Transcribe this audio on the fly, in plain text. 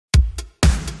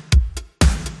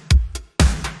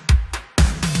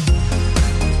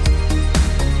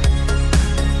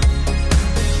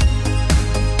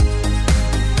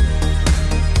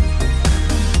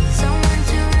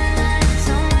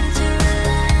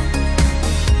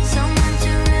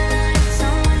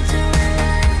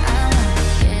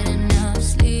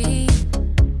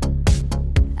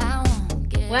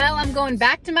going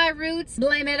back to my roots.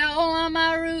 Blame it all on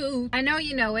my roots. I know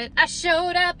you know it. I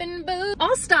showed up in boots.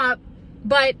 I'll stop.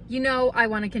 But you know, I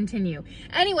want to continue.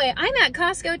 Anyway, I'm at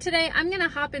Costco today. I'm going to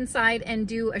hop inside and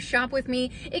do a shop with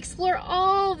me, explore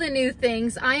all the new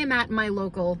things. I am at my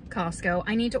local Costco.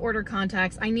 I need to order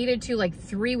contacts. I needed to like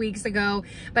 3 weeks ago,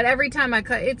 but every time I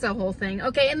cut, it's a whole thing.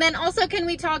 Okay, and then also, can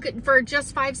we talk for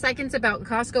just 5 seconds about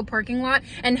Costco parking lot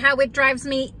and how it drives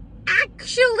me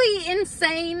actually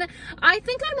insane? I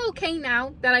think I'm okay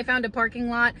now that I found a parking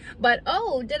lot, but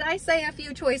oh, did I say a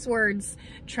few choice words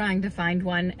trying to find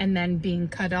one and then being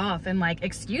cut off and like,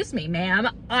 excuse me, ma'am,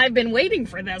 I've been waiting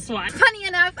for this one. Funny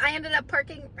enough, I ended up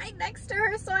parking right next to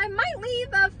her, so I might leave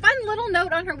a fun little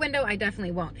note on her window. I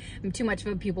definitely won't. I'm too much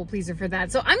of a people pleaser for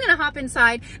that. So I'm gonna hop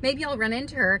inside. Maybe I'll run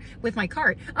into her with my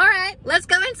cart. All right, let's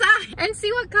go inside and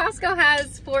see what Costco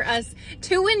has for us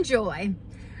to enjoy.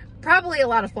 Probably a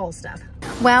lot of fall stuff.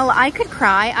 Well, I could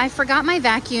cry. I forgot my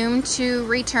vacuum to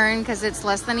return because it's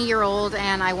less than a year old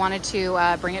and I wanted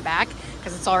to bring it back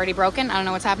because it's already broken. I don't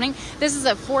know what's happening. This is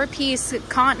a 4-piece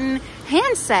cotton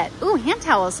hand set. Ooh, hand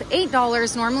towels,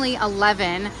 $8, normally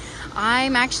 $11.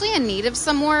 I'm actually in need of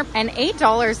some more, and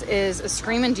 $8 is a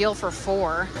screaming deal for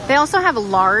 4. They also have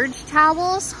large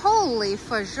towels. Holy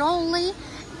fajoli,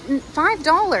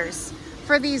 $5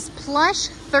 for these plush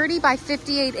 30 by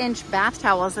 58 inch bath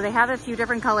towels. So they have a few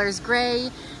different colors: gray,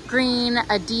 green,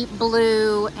 a deep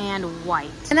blue, and white.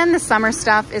 And then the summer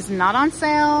stuff is not on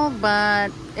sale,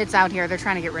 but it's out here. They're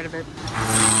trying to get rid of it.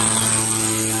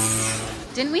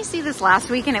 Didn't we see this last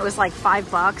week and it was like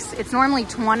 $5? It's normally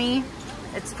 20.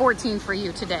 It's 14 for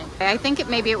you today. I think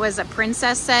maybe it was a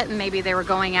princess set and maybe they were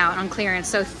going out on clearance.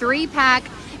 So 3-pack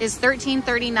is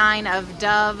 $13.39 of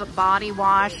Dove body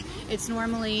wash. It's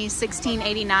normally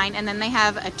 $16.89, and then they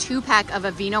have a 2-pack of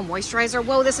Aveeno moisturizer.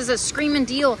 Whoa, this is a screaming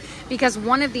deal because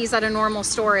one of these at a normal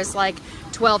store is like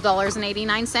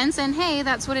 $12.89, and hey,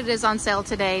 that's what it is on sale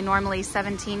today, normally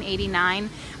 $17.89.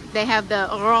 They have the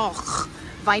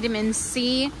vitamin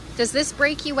C. Does this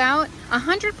break you out?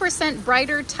 100%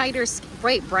 brighter,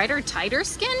 tighter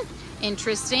skin?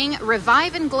 Interesting.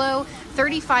 Revive and Glow,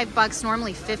 $35,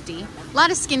 normally $50. A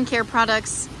lot of skincare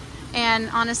products. And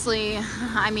honestly,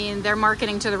 I mean, they're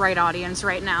marketing to the right audience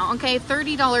right now. Okay,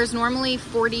 $30, normally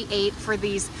 $48 for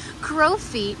these Crow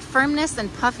Feet Firmness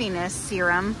and Puffiness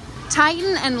Serum.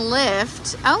 Tighten and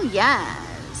Lift, oh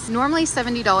yes, normally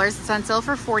 $70, it's on sale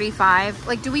for $45.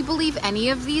 Like, do we believe any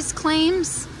of these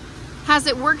claims? Has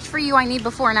it worked for you? I need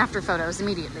before and after photos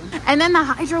immediately. And then the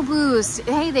Hydro Boost,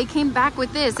 hey, they came back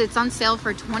with this. It's on sale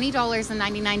for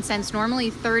 $20.99,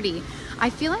 normally $30. I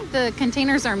feel like the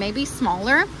containers are maybe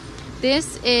smaller.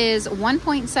 This is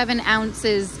 1.7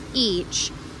 ounces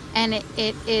each, and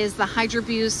it is the Hydro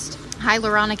Boost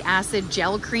Hyaluronic Acid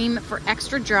Gel Cream for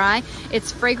extra dry.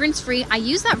 It's fragrance free. I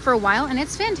used that for a while and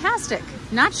it's fantastic.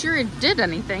 Not sure it did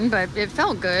anything, but it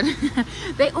felt good.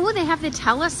 They have the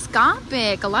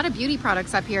telescopic, a lot of beauty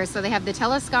products up here. So they have the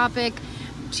telescopic,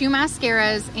 2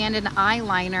 mascaras and an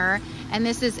eyeliner. And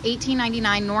this is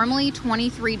 $18.99, normally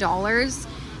 $23.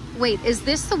 Wait, is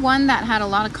this the one that had a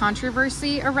lot of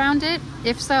controversy around it?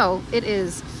 If so, it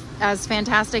is as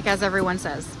fantastic as everyone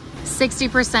says.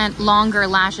 60% longer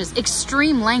lashes,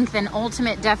 extreme length and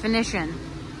ultimate definition.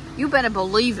 You better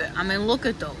believe it. I mean, look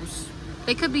at those.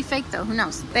 They could be fake though, who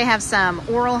knows? They have some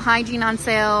oral hygiene on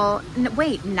sale.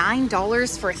 Wait,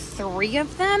 $9 for 3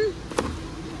 of them?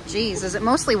 Jeez, is it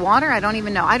mostly water? I don't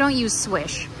even know. I don't use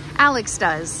Swish. Alex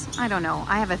does. I don't know.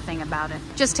 I have a thing about it.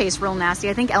 Just tastes real nasty.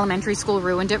 I think elementary school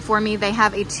ruined it for me. They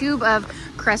have a tube of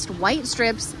Crest White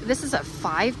Strips. This is a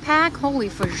 5-pack. Holy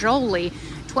fajoli.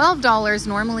 $12,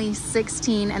 normally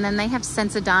 $16. And then they have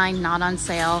Sensodyne, not on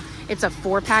sale. It's a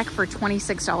 4-pack for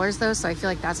 $26 though, so I feel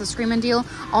like that's a screaming deal.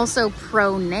 Also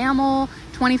Pro Enamel,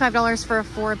 $25 for a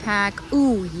 4-pack.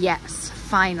 Ooh, yes,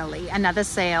 finally, another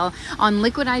sale on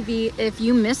Liquid IV. If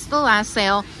you missed the last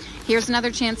sale, here's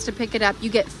another chance to pick it up. You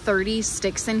get 30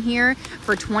 sticks in here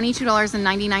for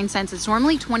 $22.99. It's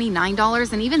normally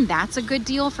 $29, and even that's a good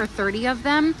deal for 30 of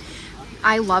them.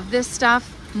 I love this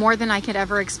stuff more than I could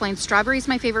ever explain. Strawberry is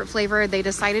my favorite flavor. They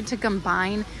decided to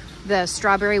combine the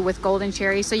strawberry with golden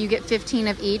cherry, so you get 15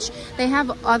 of each. They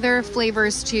have other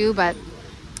flavors too, but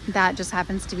that just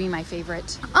happens to be my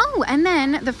favorite. Oh, and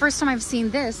then the first time I've seen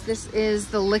this is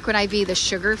the Liquid IV, the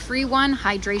sugar-free one,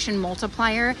 Hydration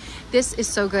Multiplier. This is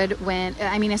so good when,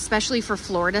 I mean, especially for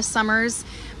Florida summers,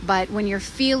 but when you're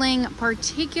feeling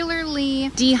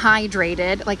particularly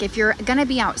dehydrated, like if you're gonna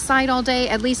be outside all day,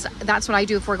 at least that's what I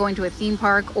do if we're going to a theme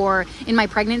park, or in my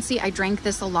pregnancy, I drank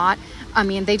this a lot. I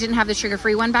mean, they didn't have the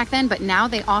sugar-free one back then, but now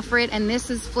they offer it, and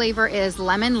flavor is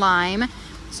lemon lime.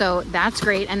 So that's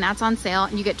great, and that's on sale.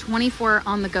 And you get 24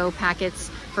 on-the-go packets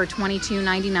for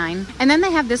 $22.99. And then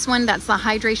they have this one that's the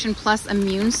Hydration Plus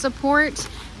Immune Support,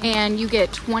 and you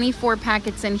get 24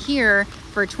 packets in here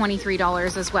for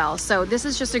 $23 as well. So this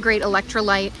is just a great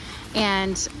electrolyte,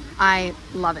 and I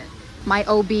love it. My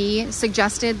OB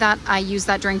suggested that I use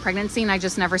that during pregnancy, and I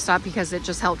just never stopped because it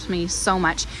just helped me so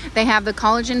much. They have the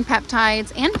collagen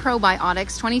peptides and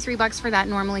probiotics, 23 bucks for that,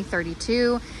 normally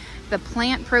 32. The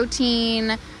plant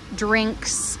protein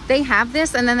drinks, they have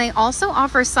this, and then they also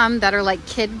offer some that are like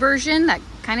kid version that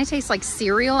kind of tastes like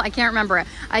cereal. I can't remember it.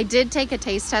 I did take a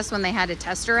taste test when they had a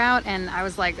tester out, and I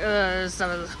was like, it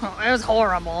was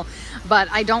horrible. But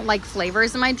I don't like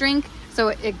flavors in my drink, so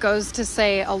it goes to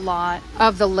say a lot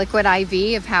of the liquid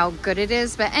IV of how good it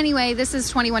is. But anyway, this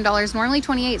is $21, normally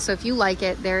 $28. So if you like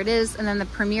it, there it is. And then the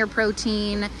Premier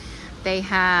Protein, they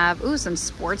have, ooh, some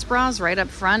sports bras right up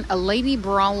front. A lady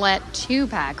bralette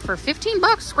 2-pack for 15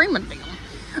 bucks, Screamin deal.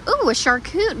 Ooh, a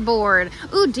charcuterie board.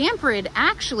 Ooh, damp rid.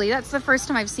 Actually, that's the first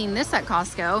time I've seen this at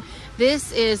Costco.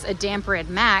 This is a damp rid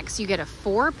max. You get a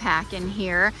 4-pack in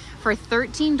here for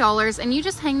 $13, and you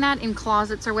just hang that in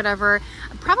closets or whatever.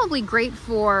 Probably great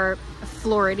for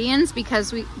Floridians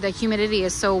because the humidity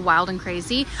is so wild and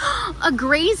crazy. A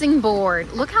grazing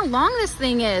board. Look how long this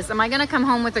thing is. Am I gonna come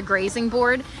home with a grazing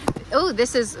board? Oh,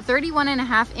 this is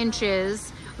 31.5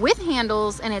 inches with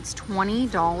handles, and it's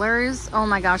 $20. Oh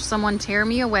my gosh, someone tear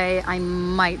me away. I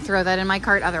might throw that in my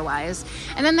cart otherwise.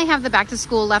 And then they have the back to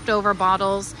school leftover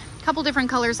bottles. Couple different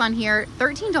colors on here.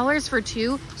 $13 for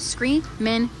 2.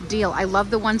 Screamin deal. I love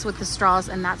the ones with the straws,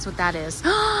 and that's what that is.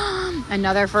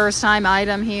 Another first time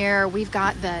item here. We've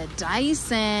got the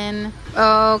Dyson.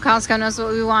 Oh, Costco knows what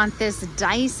we want. This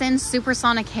Dyson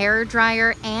supersonic hair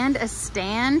dryer and a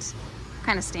stand. What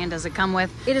kind of stand does it come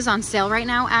with? It is on sale right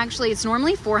now. Actually, it's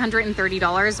normally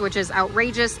 $430, which is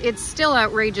outrageous. It's still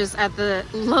outrageous at the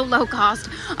low cost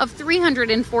of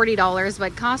 $340.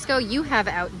 But Costco, you have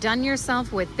outdone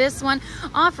yourself with this one,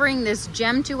 offering this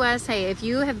gem to us. Hey, if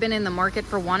you have been in the market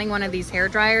for wanting one of these hair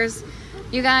dryers,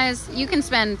 you guys, you can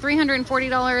spend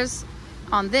 $340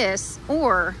 on this,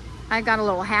 or I got a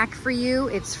little hack for you.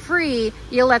 It's free.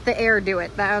 You let the air do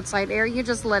it, the outside air. You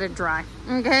just let it dry.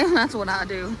 Okay, that's what I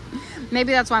do.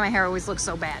 Maybe that's why my hair always looks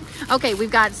so bad. Okay,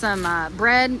 we've got some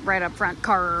bread right up front.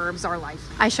 Carbs are life.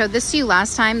 I showed this to you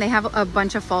last time. They have a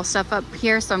bunch of fall stuff up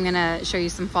here, so I'm gonna show you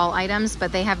some fall items.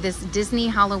 But they have this Disney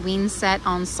Halloween set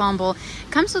ensemble.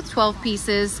 It comes with 12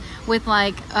 pieces with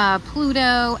like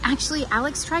Pluto. Actually,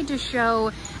 Alex tried to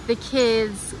show the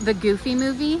kids the Goofy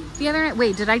movie the other night.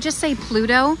 Wait, did I just say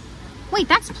Pluto? Wait,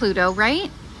 that's Pluto, right?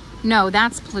 No,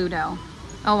 that's Pluto.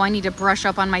 Oh, I need to brush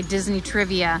up on my Disney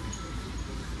trivia.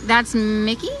 That's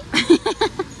Mickey?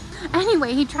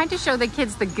 Anyway, he tried to show the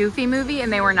kids the Goofy movie,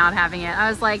 and they were not having it. I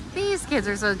was like, these kids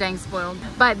are so dang spoiled.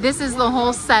 But this is the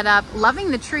whole setup. Loving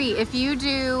the tree. If you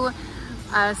do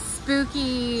a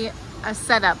spooky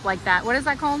setup like that, what is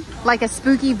that called? Like a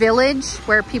spooky village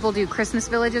where people do Christmas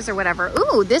villages or whatever.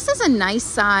 Ooh, this is a nice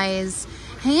size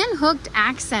hand-hooked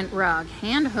accent rug.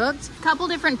 Hand-hooked. Couple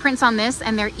different prints on this,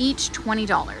 and they're each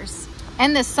 $20.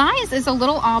 And the size is a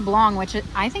little oblong, which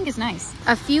I think is nice.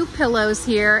 A few pillows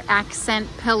here, accent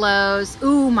pillows.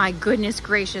 Ooh, my goodness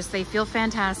gracious, they feel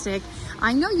fantastic.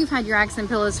 I know you've had your accent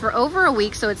pillows for over a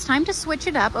week, so it's time to switch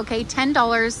it up. Okay,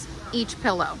 $10 each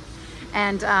pillow.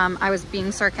 And I was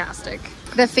being sarcastic.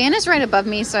 The fan is right above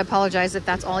me, so I apologize if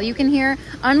that's all you can hear.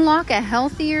 Unlock a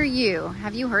healthier you.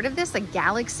 Have you heard of this? A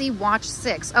Galaxy Watch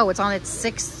 6. Oh, it's on its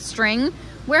 6th string.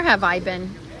 Where have I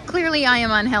been? Clearly I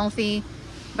am unhealthy,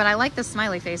 but I like the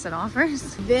smiley face it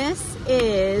offers. This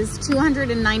is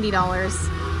 $290.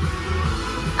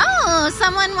 Oh,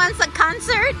 someone wants a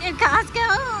concert at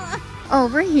Costco.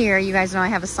 Over here, you guys know I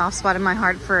have a soft spot in my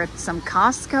heart for some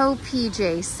Costco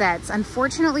PJ sets.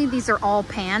 Unfortunately, these are all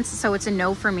pants, so it's a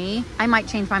no for me. I might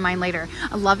change my mind later.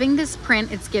 Loving this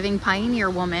print. It's giving Pioneer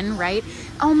Woman, right?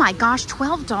 Oh my gosh,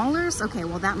 $12? Okay,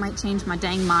 well that might change my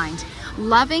dang mind.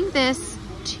 Loving this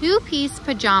 2-piece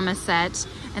pajama set,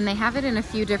 and they have it in a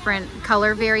few different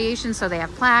color variations. So they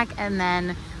have black and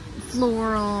then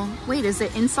floral. Wait, is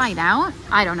it inside out?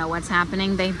 I don't know what's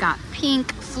happening. They've got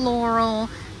pink, floral.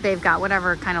 They've got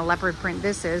whatever kind of leopard print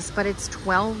this is, but it's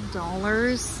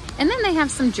 $12. And then they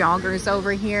have some joggers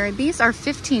over here. These are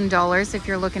 $15 if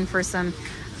you're looking for some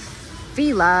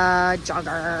Fila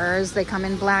joggers. They come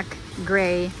in black,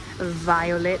 gray,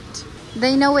 violet.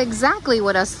 They know exactly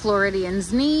what us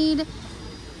Floridians need.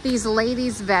 These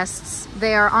ladies' vests,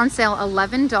 they are on sale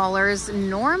 $11,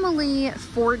 normally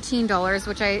 $14,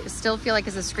 which I still feel like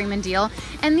is a screaming deal.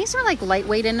 And these are like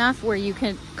lightweight enough where you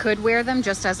could wear them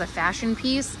just as a fashion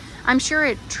piece. I'm sure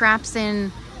it traps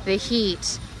in the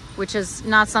heat, which is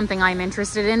not something I'm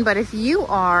interested in, but if you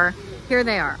are, here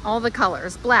they are, all the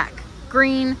colors, black,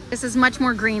 green. This is much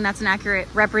more green. That's an accurate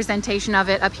representation of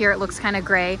it. Up here, it looks kind of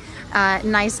gray.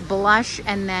 Nice blush,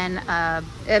 and then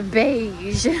a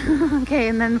beige. Okay,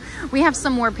 and then we have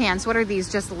some more pants. What are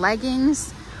these? Just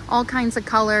leggings, all kinds of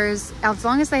colors. As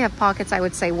long as they have pockets, I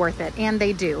would say worth it, and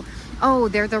they do. Oh,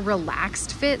 they're the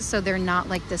relaxed fit, so they're not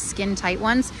like the skin tight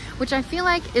ones, which I feel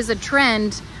like is a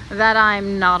trend that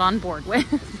I'm not on board with.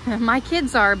 My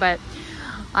kids are, but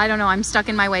I don't know, I'm stuck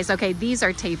in my ways. Okay, these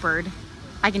are tapered.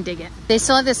 I can dig it. They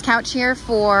still have this couch here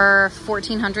for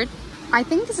 $1,400. I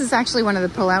think this is actually one of the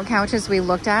pull-out couches we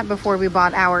looked at before we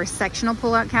bought our sectional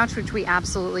pull-out couch, which we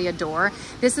absolutely adore.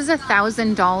 This is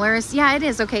 $1,000. Yeah, it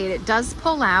is. Okay, it does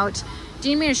pull out.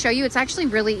 Do you need me to show you? It's actually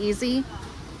really easy.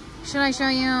 Should I show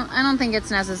you? I don't think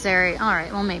it's necessary. All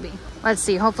right, well, maybe. Let's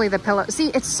see. Hopefully the pillow. See,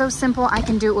 it's so simple. I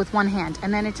can do it with one hand,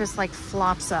 and then it just like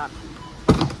flops up.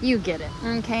 You get it,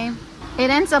 okay? It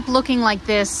ends up looking like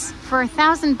this for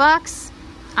 $1,000.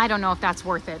 I don't know if that's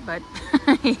worth it, but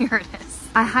here it is.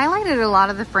 I highlighted a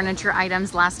lot of the furniture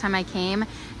items last time I came.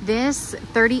 This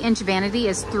 30-inch vanity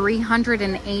is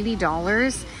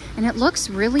 $380, and it looks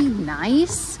really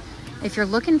nice. If you're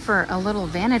looking for a little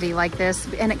vanity like this,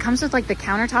 and it comes with like the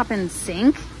countertop and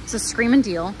sink, it's a screaming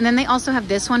deal. And then they also have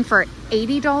this one for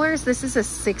 $80. This is a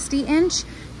 60-inch.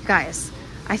 Guys,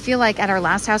 I feel like at our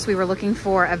last house, we were looking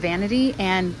for a vanity,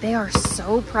 and they are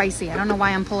so pricey. I don't know why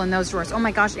I'm pulling those drawers. Oh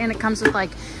my gosh, and it comes with like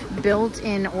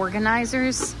built-in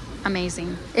organizers.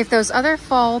 Amazing. If those other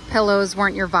fall pillows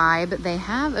weren't your vibe, they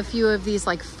have a few of these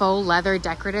like faux leather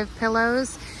decorative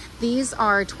pillows. These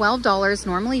are $12,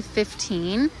 normally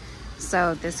 $15.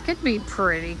 So this could be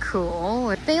pretty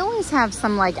cool. They always have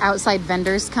some like outside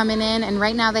vendors coming in, and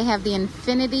right now they have the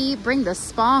Infinity Bring the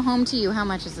Spa Home to You. How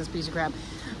much is this piece of crap?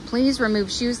 Please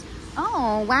remove shoes.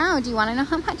 Oh, wow. Do you want to know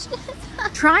how much it is?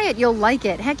 Try it. You'll like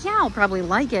it. Heck yeah, I'll probably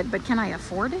like it, but can I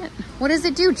afford it? What does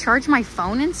it do? Charge my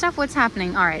phone and stuff? What's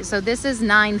happening? All right, so this is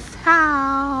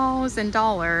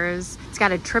 $9,000. It's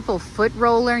got a triple foot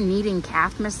roller, kneading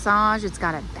calf massage. It's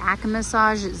got a back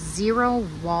massage, zero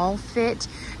wall fit,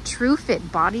 true fit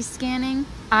body scanning.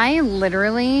 I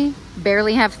literally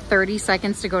barely have 30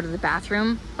 seconds to go to the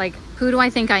bathroom. Like, who do I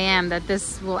think I am that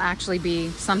this will actually be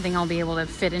something I'll be able to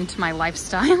fit into my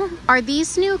lifestyle? Are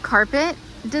these new carpet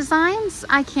designs?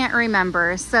 I can't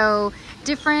remember. So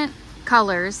different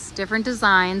colors, different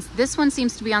designs. This one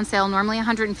seems to be on sale, normally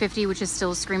 $150, which is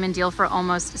still a screaming deal for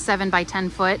almost 7 by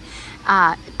 10 foot.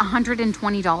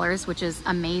 $120, which is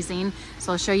amazing.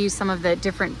 So I'll show you some of the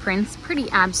different prints, pretty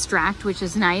abstract, which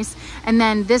is nice. And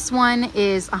then this one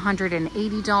is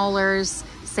 $180,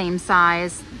 same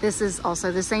size. This is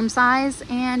also the same size,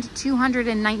 and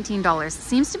 $219.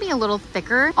 Seems to be a little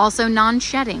thicker, also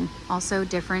non-shedding, also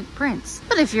different prints.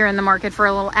 But if you're in the market for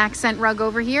a little accent rug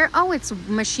over here, oh, it's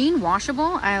machine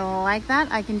washable. I like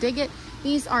that. I can dig it.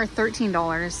 These are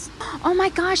 $13. Oh my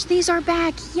gosh, these are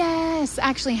back. Yes.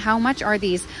 Actually, how much are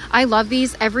these? I love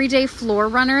these everyday floor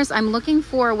runners. I'm looking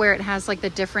for where it has like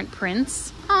the different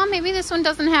prints. Oh, maybe this one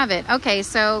doesn't have it. Okay,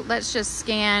 so let's just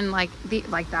scan like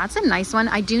that's a nice one.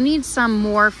 I do need some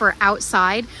more for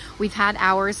outside. We've had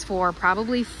ours for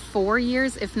probably 4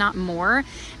 years, if not more,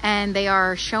 and they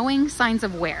are showing signs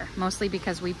of wear, mostly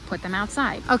because we put them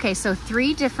outside. Okay, so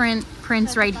 3 different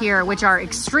prints right here, which are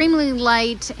extremely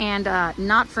light and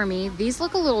not for me. These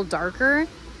look a little darker,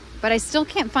 but I still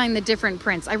can't find the different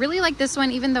prints. I really like this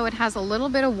one, even though it has a little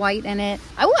bit of white in it.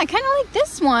 Oh, I kind of like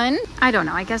this one. I don't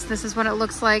know, I guess this is what it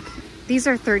looks like. These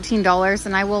are $13,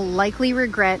 and I will likely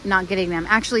regret not getting them.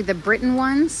 Actually, the Britain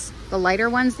ones, the lighter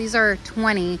ones, these are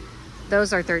 $20.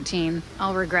 Those are $13.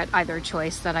 I'll regret either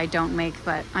choice that I don't make,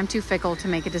 but I'm too fickle to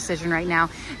make a decision right now.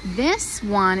 This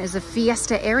one is a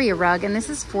Fiesta area rug, and this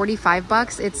is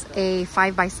 $45. It's a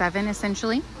 5 by 7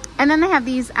 essentially. And then they have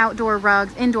these outdoor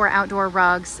rugs, indoor outdoor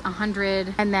rugs,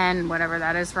 100, and then whatever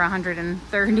that is for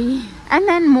 130. And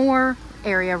then more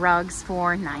area rugs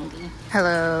for 90.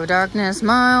 Hello, darkness,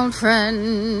 my old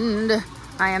friend.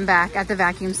 I am back at the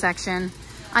vacuum section.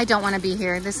 I don't want to be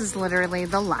here. This is literally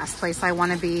the last place I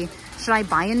want to be. Should I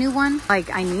buy a new one?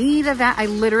 Like, I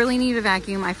literally need a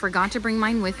vacuum. I forgot to bring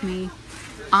mine with me.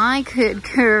 I could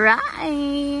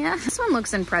cry. This one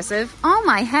looks impressive. Oh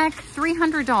my heck,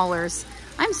 $300.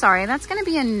 I'm sorry, that's gonna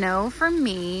be a no for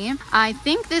me. I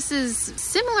think this is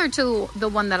similar to the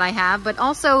one that I have, but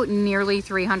also nearly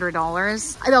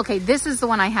 $300. Okay, this is the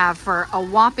one I have for a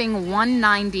whopping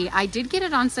 $190. I did get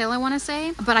it on sale, I wanna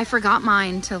say, but I forgot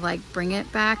mine to like bring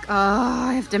it back. Oh,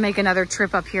 I have to make another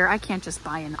trip up here. I can't just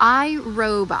buy an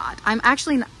iRobot. I'm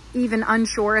actually even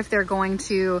unsure if they're going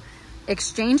to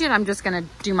exchange it. I'm just gonna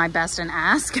do my best and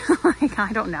ask. Like,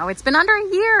 I don't know. It's been under a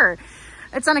year.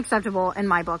 It's unacceptable in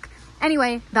my book.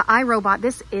 Anyway, the iRobot,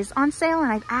 this is on sale,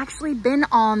 and I've actually been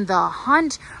on the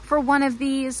hunt for one of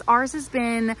these. Ours has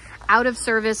been out of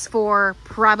service for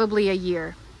probably a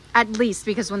year. At least,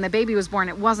 because when the baby was born,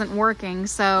 it wasn't working.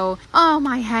 So, oh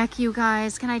my heck, you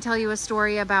guys, can I tell you a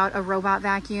story about a robot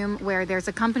vacuum where there's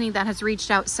a company that has reached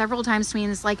out several times to me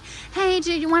and is like, hey,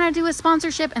 do you want to do a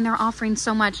sponsorship? And they're offering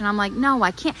so much. And I'm like, no,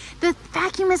 I can't. The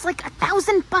vacuum is like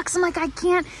 $1,000. I'm like, I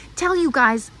can't tell you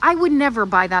guys. I would never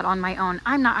buy that on my own.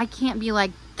 I can't be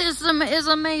like, this is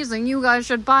amazing. You guys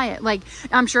should buy it. Like,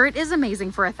 I'm sure it is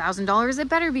amazing for $1,000. It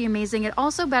better be amazing. It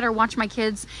also better watch my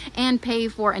kids and pay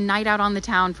for a night out on the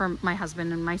town for my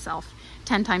husband and myself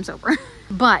 10 times over.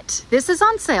 But this is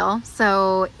on sale.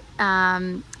 So,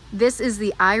 this is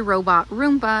the iRobot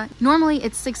Roomba. Normally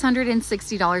it's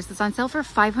 $660. It's on sale for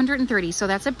 $530. So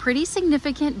that's a pretty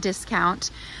significant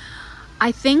discount.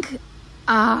 I think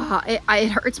it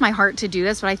hurts my heart to do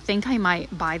this, but I think I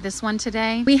might buy this one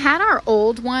today. We had our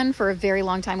old one for a very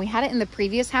long time. We had it in the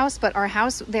previous house, but our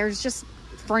house, there's just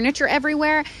furniture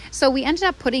everywhere. So we ended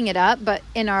up putting it up, but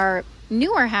in our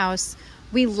newer house,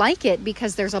 we like it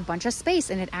because there's a bunch of space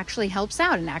and it actually helps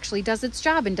out and actually does its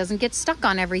job and doesn't get stuck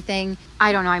on everything.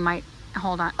 I don't know, I might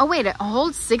hold on. Oh wait, it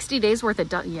holds 60 days worth of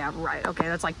dust. Yeah, right. Okay,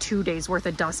 that's like 2 days worth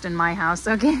of dust in my house.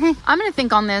 Okay, I'm gonna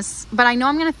think on this, but I know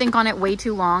I'm gonna think on it way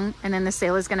too long, and then the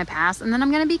sale is gonna pass, and then I'm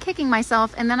gonna be kicking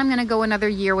myself, and then I'm gonna go another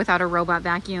year without a robot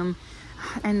vacuum,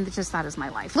 and just that is my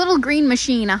life. Little green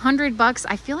machine, $100.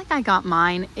 I feel like I got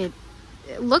mine. It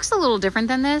looks a little different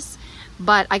than this,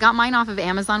 but I got mine off of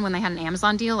Amazon when they had an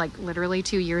Amazon deal, like literally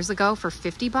 2 years ago for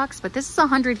 $50. But this is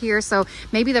 $100 here, so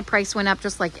maybe the price went up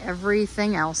just like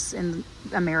everything else in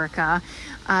America.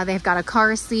 They've got a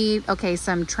car seat, okay,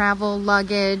 some travel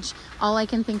luggage. All I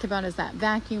can think about is that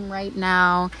vacuum right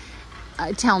now.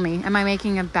 Tell me, am I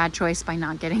making a bad choice by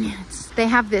not getting it? They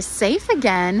have this safe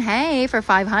again. Hey, for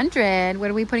 $500.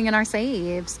 What are we putting in our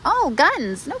safes? Oh,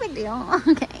 guns. No big deal.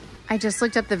 Okay. I just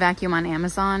looked up the vacuum on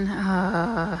Amazon.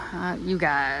 You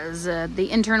guys, the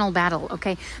internal battle.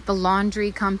 Okay, the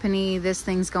laundry company, this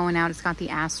thing's going out. It's got the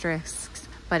asterisks,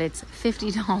 but it's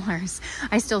 $50.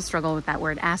 I still struggle with that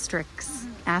word,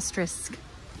 asterisk.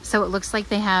 So it looks like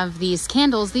they have these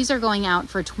candles. These are going out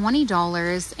for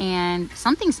 $20, and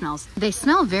something smells. They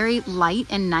smell very light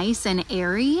and nice and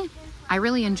airy. I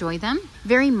really enjoy them.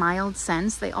 Very mild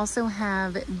scents. They also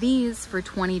have these for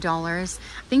 $20.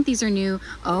 I think these are new.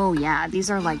 Oh yeah, these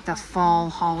are like the fall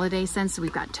holiday scents. So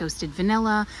we've got toasted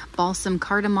vanilla, balsam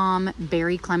cardamom,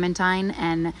 berry clementine,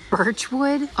 and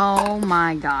birchwood. Oh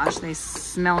my gosh, they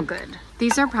smell good.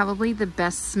 These are probably the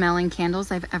best smelling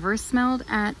candles I've ever smelled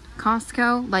at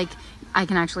Costco. Like, I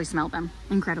can actually smell them.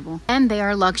 Incredible. And they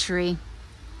are luxury.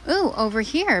 Ooh, over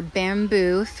here,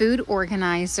 bamboo food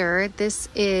organizer. This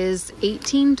is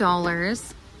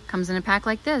 $18. Comes in a pack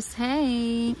like this.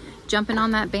 Hey, jumping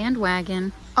on that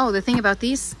bandwagon. Oh, the thing about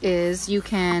these is you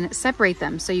can separate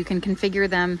them, so you can configure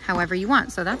them however you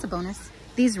want. So that's a bonus.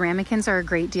 These ramekins are a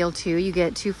great deal too. You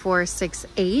get 2, 4, 6,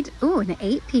 8. Ooh, an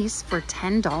 8-piece for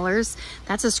 $10.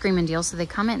 That's a Screamin' deal. So they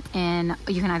come in,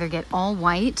 you can either get all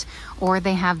white or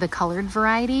they have the colored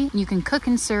variety. You can cook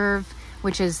and serve,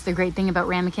 which is the great thing about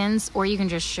ramekins, or you can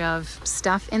just shove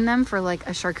stuff in them for like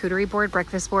a charcuterie board,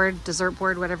 breakfast board, dessert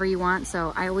board, whatever you want.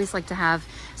 So I always like to have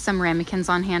some ramekins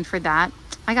on hand for that.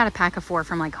 I got a pack of 4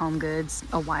 from like Home Goods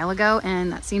a while ago,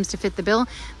 and that seems to fit the bill.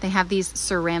 They have these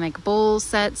ceramic bowl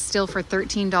sets still for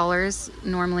 $13,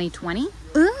 normally $20.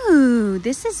 Ooh,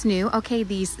 this is new. Okay,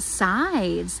 these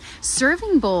sides,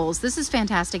 serving bowls. This is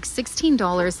fantastic,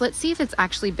 $16. Let's see if it's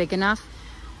actually big enough.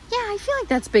 Yeah, I feel like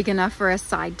that's big enough for a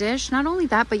side dish. Not only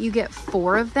that, but you get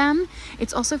 4 of them.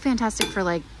 It's also fantastic for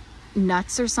like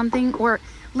nuts or something, or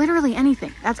literally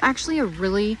anything. That's actually a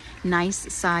really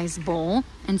nice size bowl,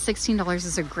 and $16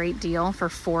 is a great deal for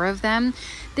 4 of them.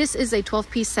 This is a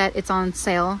 12-piece set. It's on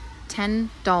sale,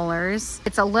 $10.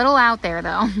 It's a little out there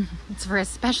though. It's for a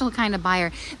special kind of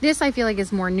buyer. This I feel like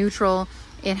is more neutral.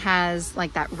 It has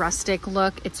like that rustic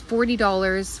look. It's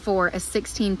 $40 for a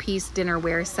 16-piece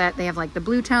dinnerware set. They have like the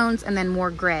blue tones and then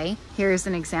more gray. Here's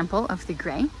an example of the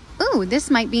gray. Ooh, this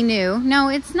might be new. No,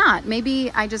 it's not.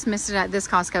 Maybe I just missed it at this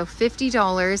Costco.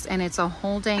 $50, and it's a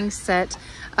whole dang set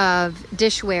of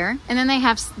dishware. And then they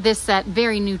have this set,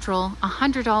 very neutral,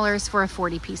 $100 for a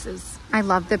 40 pieces. I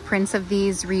love the prints of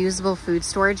these reusable food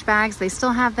storage bags. They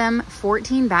still have them.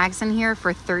 14 bags in here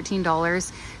for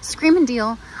 $13. Screamin'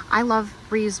 deal. I love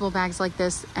reusable bags like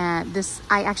this. I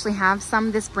actually have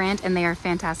some, this brand, and they are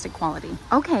fantastic quality.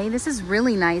 Okay, this is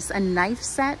really nice. A knife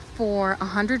set for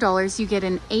 $100. You get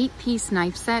an 8-piece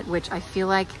knife set, which I feel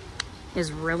like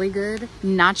is really good.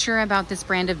 Not sure about this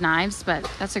brand of knives,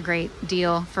 but that's a great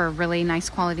deal for really nice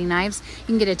quality knives. You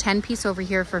can get a 10-piece over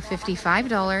here for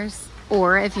 $55.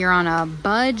 Or if you're on a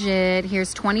budget,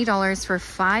 here's $20 for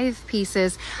 5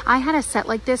 pieces. I had a set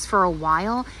like this for a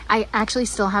while. I actually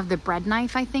still have the bread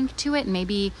knife, I think, to it,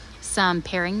 maybe some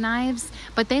paring knives,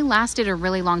 but they lasted a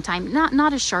really long time.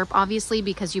 Not as sharp, obviously,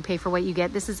 because you pay for what you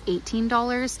get. This is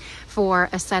 $18 for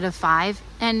a set of 5.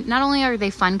 And not only are they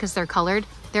fun because they're colored,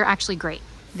 they're actually great.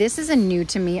 This is a new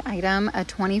to me item, a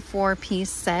 24-piece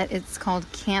set. It's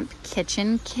called Camp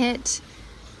Kitchen Kit.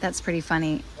 That's pretty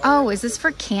funny. Oh, is this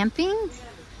for camping?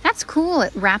 That's cool.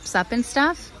 It wraps up and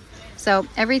stuff. So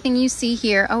everything you see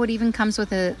here, oh, it even comes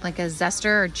with a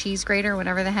zester or cheese grater,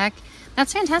 whatever the heck.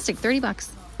 That's fantastic, 30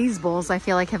 bucks. These bowls I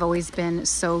feel like have always been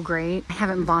so great. I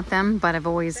haven't bought them, but I've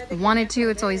always wanted to.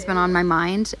 It's always been on my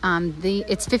mind.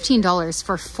 It's $15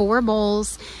 for 4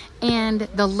 bowls and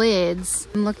the lids.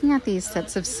 I'm looking at these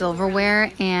sets of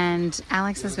silverware, and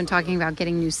Alex has been talking about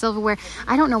getting new silverware.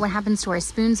 I don't know what happens to our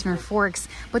spoons and our forks,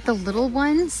 but the little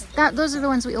ones, those are the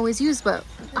ones we always use, but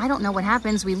I don't know what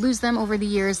happens. We lose them over the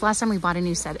years. Last time we bought a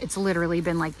new set, it's literally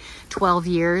been like 12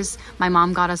 years. My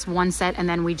mom got us one set, and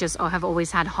then we just have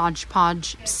always had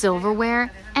hodgepodge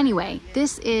silverware. Anyway,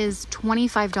 this is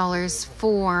 $25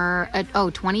 for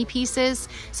 20 pieces.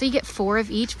 So you get 4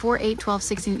 of each, 4, 8, 12,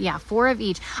 16, yeah, 4 of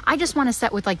each. I just want a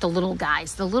set with like the little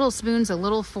guys, the little spoons, the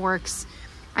little forks.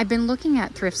 I've been looking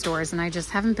at thrift stores and I just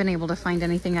haven't been able to find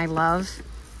anything I love.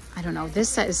 I don't know, this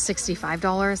set is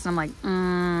 $65 and I'm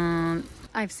like,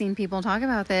 I've seen people talk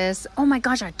about this. Oh my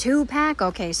gosh, a 2-pack?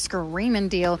 Okay, screaming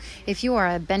deal. If you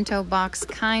are a bento box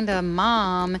kind of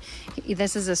mom,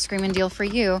 this is a screaming deal for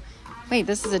you. Wait,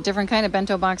 this is a different kind of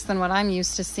bento box than what I'm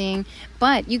used to seeing,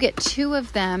 but you get 2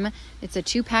 of them. It's a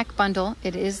 2-pack bundle.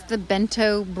 It is the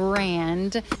bento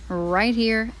brand right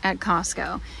here at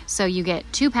Costco. So you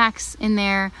get 2 packs in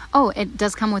there. Oh, it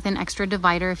does come with an extra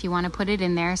divider if you want to put it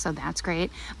in there, so that's great.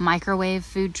 Microwave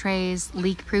food trays,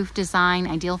 leak-proof design,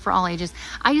 ideal for all ages.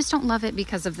 I just don't love it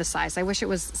because of the size. I wish it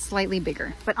was slightly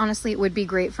bigger, but honestly, it would be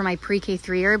great for my pre-K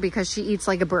 3-er because she eats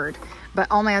like a bird. But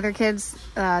all my other kids,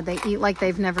 they eat like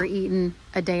they've never eaten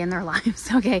a day in their lives.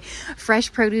 Okay,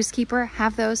 fresh produce keeper,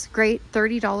 have those. Great,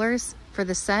 $30 for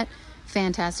the set.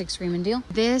 Fantastic screaming deal.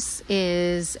 This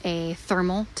is a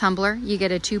thermal tumbler. You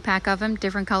get a 2-pack of them,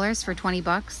 different colors for 20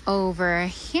 bucks. Over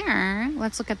here,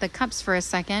 let's look at the cups for a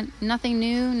second. Nothing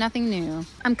new, nothing new.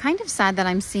 I'm kind of sad that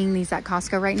I'm seeing these at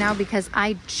Costco right now because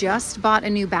I just bought a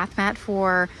new bath mat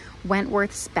for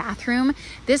Wentworth's bathroom.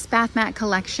 This bath mat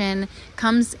collection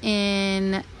comes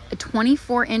in a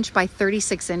 24-inch by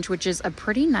 36-inch, which is a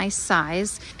pretty nice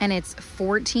size, and it's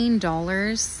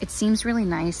 $14. It seems really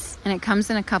nice, and it comes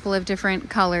in a couple of different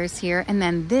colors here. And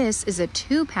then this is a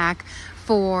 2-pack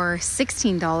for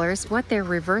 $16. What, they're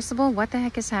reversible? What the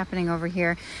heck is happening over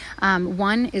here?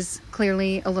 One is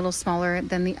clearly a little smaller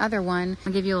than the other one.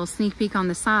 I'll give you a little sneak peek on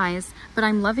the size, but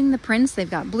I'm loving the prints. They've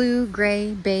got blue,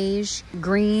 gray, beige,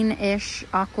 green-ish,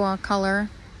 aqua color.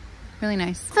 Really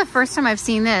nice. It's the first time I've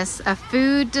seen this. A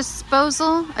food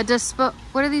disposal?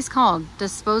 What are these called?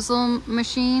 Disposal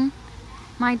machine?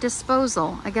 My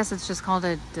disposal. I guess it's just called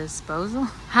a disposal.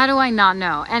 How do I not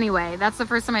know? Anyway, that's the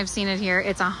first time I've seen it here.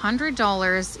 It's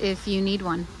 $100 if you need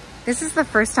one. This is the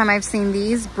first time I've seen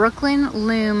these Brooklyn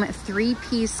Loom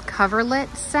 3-piece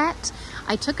coverlet set.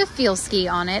 I took a feel ski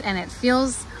on it and it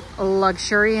feels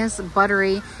luxurious,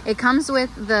 buttery. It comes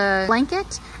with the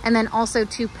blanket and then also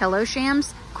 2 pillow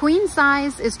shams. Queen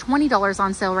size is $20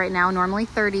 on sale right now, normally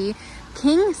 $30.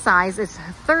 King size is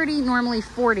 $30, normally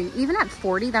 $40. Even at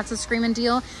 $40, that's a screaming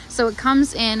deal. So it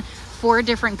comes in 4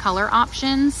 different color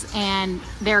options and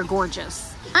they're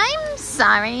gorgeous. I'm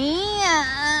sorry,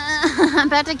 I'm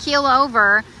about to keel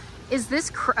over. Is this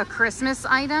a Christmas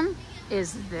item?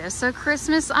 Is this a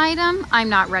Christmas item? I'm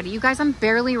not ready. You guys, I'm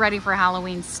barely ready for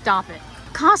Halloween. Stop it.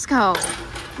 Costco,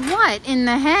 what in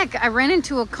the heck? I ran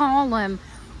into a column.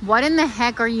 What in the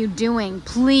heck are you doing?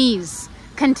 Please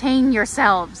contain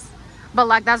yourselves. But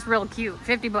like, that's real cute,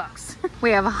 50 bucks.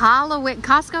 We have Halloween.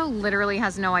 Costco literally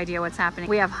has no idea what's happening.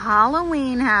 We have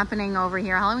Halloween happening over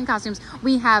here, Halloween costumes.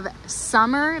 We have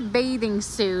summer bathing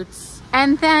suits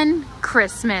and then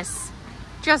Christmas.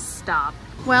 Just stop.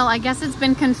 Well, I guess it's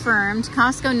been confirmed.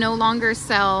 Costco no longer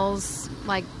sells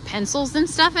like pencils and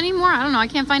stuff anymore. I don't know. I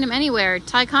can't find them anywhere.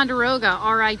 Ticonderoga,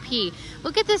 RIP.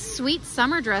 Look at this sweet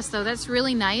summer dress though. That's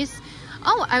really nice.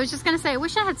 Oh, I was just gonna say, I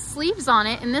wish I had sleeves on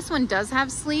it, and this one does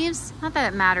have sleeves. Not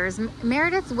that it matters.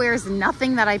 Meredith wears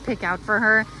nothing that I pick out for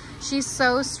her. She's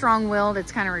so strong-willed,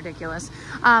 it's kind of ridiculous.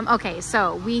 Okay,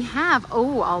 so we have,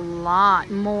 oh, a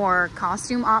lot more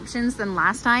costume options than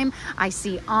last time. I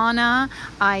see Anna,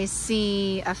 I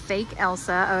see a fake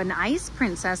Elsa, an ice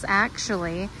princess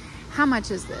actually. How much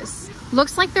is this?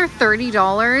 Looks like they're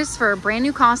 $30 for a brand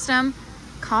new costume.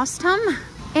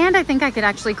 And I think I could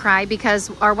actually cry because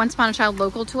our Once Upon a Child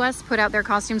local to us put out their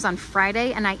costumes on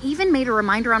Friday, and I even made a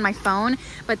reminder on my phone,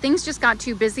 but things just got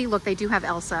too busy. Look, they do have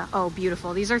Elsa. Oh,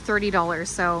 beautiful. These are $30,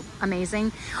 so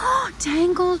amazing.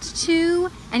 Tangled too.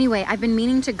 Anyway, I've been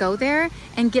meaning to go there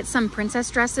and get some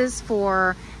princess dresses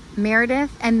for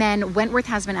Meredith, and then Wentworth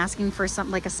has been asking for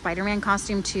some, like a Spider-Man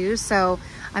costume too, so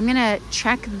I'm gonna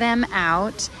check them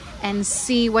out and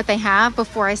see what they have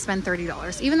before I spend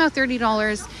 $30. Even though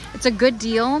 $30, it's a good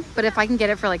deal, but if I can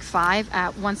get it for like $5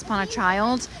 at Once Upon a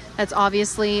Child, that's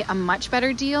obviously a much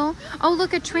better deal. Oh,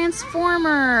 look, a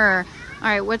Transformer. All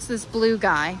right, what's this blue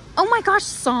guy? Oh my gosh,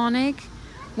 Sonic.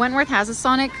 Wentworth has a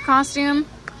Sonic costume.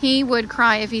 He would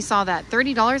cry if he saw that.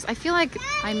 $30, I feel like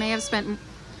I may have spent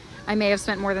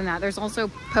more than that. There's also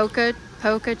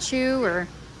Pikachu or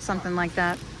something like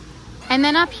that. And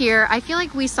then up here, I feel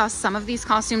like we saw some of these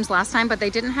costumes last time, but they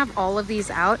didn't have all of these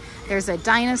out. There's a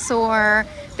dinosaur,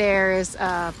 there's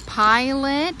a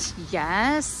pilot,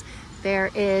 yes. There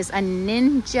is a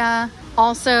ninja,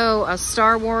 also a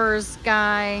Star Wars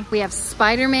guy. We have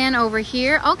Spider-Man over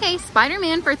here. Okay,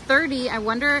 Spider-Man for $30. I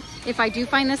wonder if I do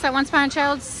find this at Once Upon a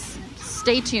Child.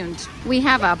 Stay tuned. We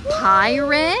have a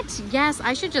pirate. Yes,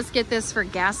 I should just get this for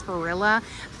Gasparilla.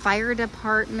 Fire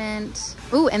department.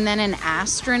 Ooh, and then an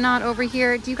astronaut over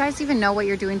here. Do you guys even know what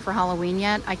you're doing for Halloween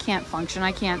yet? I can't function.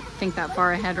 I can't think that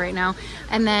far ahead right now.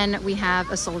 And then we have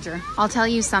a soldier. I'll tell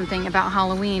you something about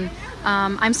Halloween.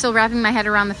 I'm still wrapping my head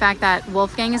around the fact that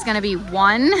Wolfgang is going to be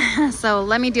 1. So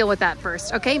let me deal with that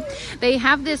first, okay? They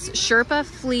have this Sherpa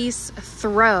fleece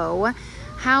throw.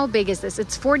 How big is this?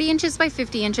 It's 40 inches by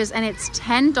 50 inches and it's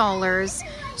 $10.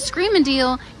 Screamin'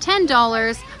 deal,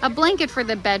 $10. A blanket for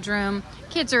the bedroom.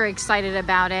 Kids are excited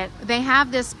about it. They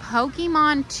have this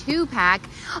Pokemon 2-pack.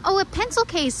 Oh, a pencil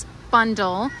case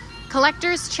bundle.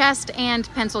 Collector's chest and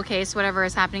pencil case, whatever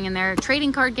is happening in there.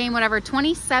 Trading card game, whatever,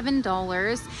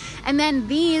 $27. And then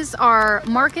these are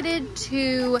marketed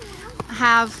to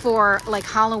have for like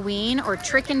Halloween or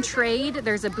trick and trade.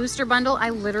 There's a booster bundle.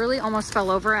 I literally almost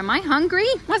fell over. Am I hungry?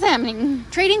 What's happening?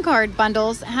 Trading card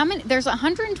bundles. How many? There's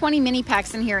 120 mini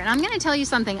packs in here, and I'm going to tell you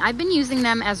something. I've been using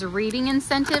them as reading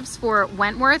incentives for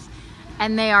Wentworth,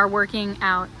 and they are working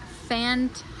out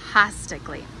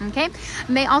fantastically. Okay,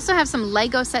 and they also have some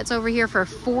Lego sets over here for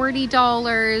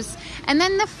 $40, and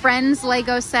then the Friends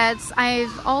Lego sets.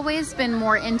 I've always been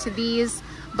more into these,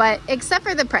 but except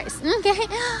for the price, okay?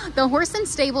 The Horse and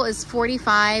Stable is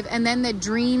 $45, and then the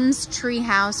Dreams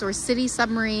Treehouse or City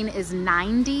Submarine is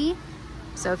 $90.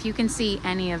 So if you can see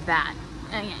any of that.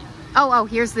 Okay. Oh,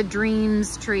 here's the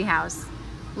Dreams Treehouse.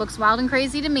 Looks wild and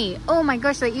crazy to me. Oh my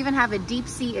gosh, they even have a Deep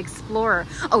Sea Explorer.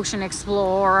 Ocean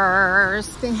Explorers.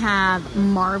 They have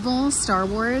Marvel, Star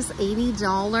Wars,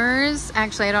 $80.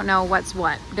 Actually, I don't know what's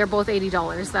what. They're both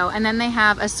 $80 though. And then they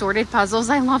have assorted puzzles.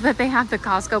 I love that they have the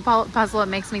Costco puzzle. It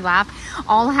makes me laugh.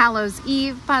 All Hallows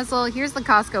Eve puzzle. Here's the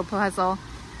Costco puzzle.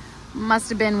 Must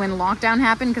have been when lockdown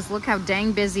happened because look how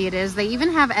dang busy it is. They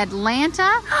even have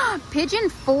Atlanta, Pigeon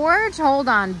Forge. Hold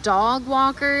on, dog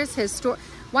walkers,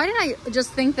 Why did I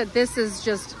just think that this is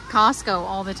just Costco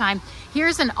all the time?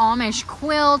 Here's an Amish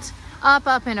quilt, Up,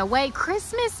 and Away.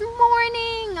 Christmas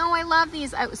morning. Oh, I love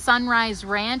these. Sunrise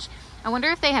Ranch. I wonder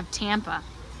if they have Tampa.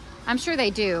 I'm sure they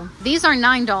do. These are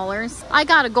 $9. I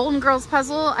got a Golden Girls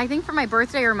puzzle, I think for my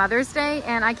birthday or Mother's Day,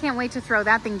 and I can't wait to throw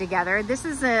that thing together. This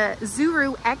is a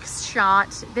Zuru X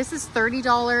Shot. This is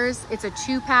 $30. It's a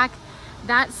 2-pack.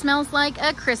 That smells like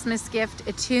a Christmas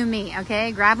gift to me,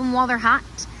 okay? Grab them while they're hot.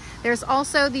 There's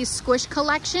also these squish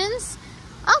collections.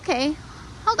 Okay,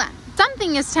 hold on.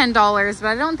 Something is $10, but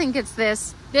I don't think it's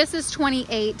this. This is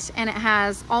 $28, and it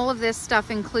has all of this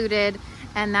stuff included,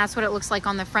 and that's what it looks like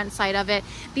on the front side of it.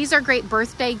 These are great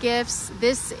birthday gifts.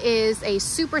 This is a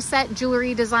superset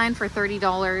jewelry design for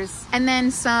 $30, and then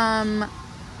some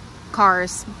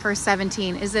cars for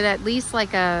 $17. Is it at least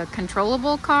like a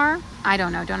controllable car? I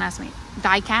don't know, don't ask me.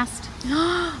 Die cast.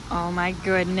 Oh my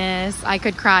goodness, I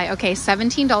could cry. Okay,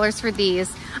 $17 for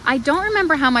these. I don't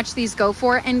remember how much these go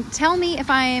for, and tell me if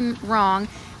I'm wrong.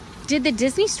 Did the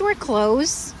Disney store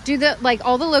close? Do like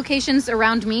all the locations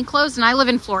around me close? And I live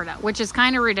in Florida, which is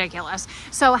kind of ridiculous.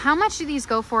 So how much do these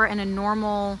go for in a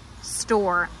normal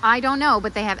store? I don't know,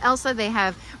 but they have Elsa, they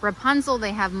have Rapunzel,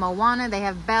 they have Moana, they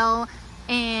have Belle,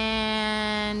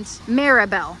 and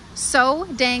Maribel. So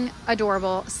dang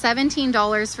adorable.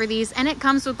 $17 for these, and it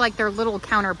comes with like their little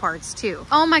counterparts too.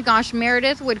 Oh my gosh,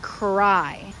 Meredith would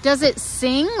cry. Does it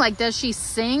sing? Like, does she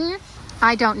sing?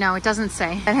 I don't know, it doesn't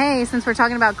say. But hey, since we're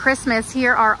talking about Christmas,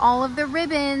 here are all of the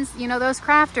ribbons. You know, those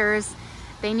crafters,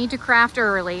 they need to craft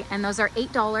early, and those are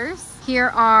 $8. Here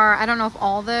are, I don't know if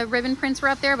all the ribbon prints were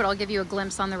up there, but I'll give you a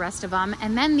glimpse on the rest of them.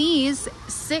 And then these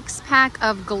 6-pack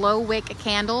of glow wick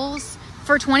candles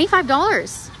for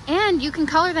 $25. And you can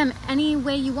color them any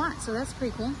way you want, so that's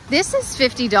pretty cool. This is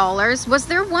 $50. Was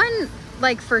there one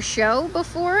like for show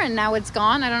before and now it's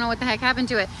gone? I don't know what the heck happened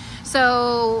to it.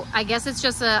 So I guess it's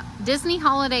just a Disney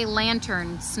holiday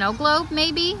lantern snow globe,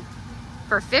 maybe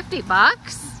for 50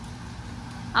 bucks.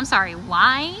 I'm sorry,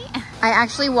 why? I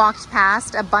actually walked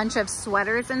past a bunch of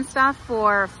sweaters and stuff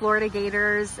for Florida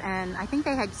Gators, and I think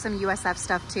they had some USF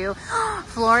stuff too.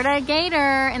 Florida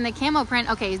Gator in the camo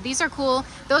print. Okay, these are cool.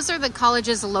 Those are the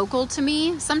colleges local to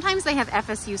me. Sometimes they have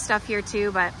FSU stuff here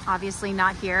too, but obviously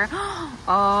not here.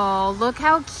 Oh, look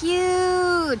how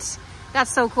cute. That's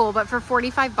so cool, but for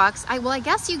 45 bucks, I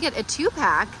guess you get a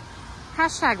 2-pack.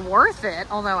 Hashtag worth it,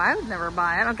 although I would never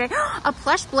buy it. Okay, a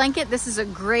plush blanket. This is a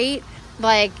great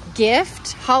like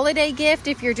gift, holiday gift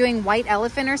if you're doing white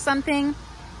elephant or something.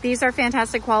 These are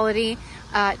fantastic quality,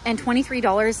 and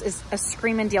 $23 is a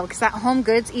screaming deal, because at Home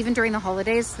Goods, even during the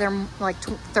holidays, they're like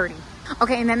 $30.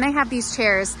 Okay, and then they have these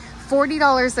chairs,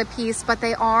 $40 a piece, but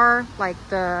they are like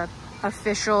the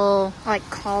official like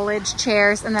college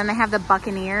chairs. And then they have the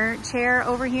Buccaneer chair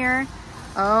over here.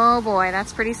 Oh boy,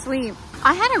 that's pretty sweet.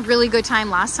 I had a really good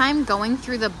time last time going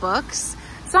through the books,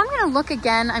 so I'm gonna look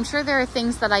again. I'm sure there are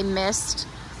things that I missed,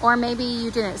 or maybe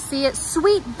you didn't see it.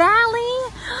 Sweet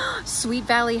Valley, Sweet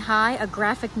Valley High, a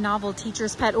graphic novel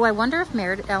teacher's pet. Oh, I wonder if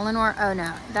Eleanor, oh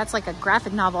no, that's like a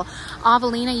graphic novel.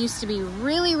 Avelina used to be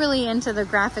really, really into the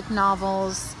graphic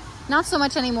novels. Not so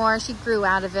much anymore, she grew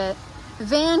out of it.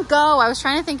 Van Gogh, I was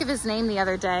trying to think of his name the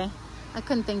other day. I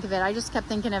couldn't think of it, I just kept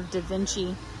thinking of Da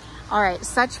Vinci. All right,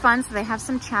 such fun. So they have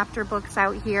some chapter books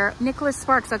out here. Nicholas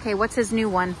Sparks, okay, what's his new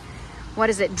one?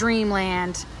 What is it?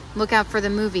 Dreamland. Look out for the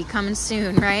movie coming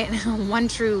soon, right? One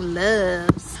True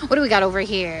Loves. What do we got over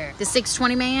here? The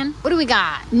 620 Man? What do we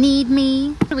got? Need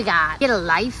Me? What do we got? Get a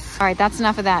Life. All right, that's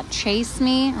enough of that. Chase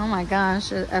Me. Oh my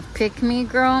gosh, a Pick Me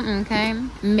Girl, okay.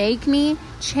 Make Me.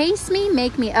 Chase Me,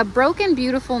 Make Me. A Broken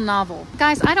Beautiful Novel.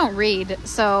 Guys, I don't read,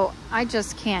 so I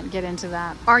just can't get into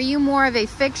that. Are you more of a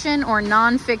fiction or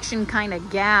non-fiction kind of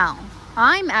gal?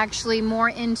 I'm actually more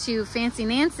into Fancy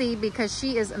Nancy because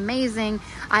she is amazing.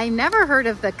 I never heard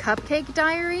of the Cupcake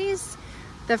Diaries.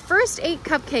 The first 8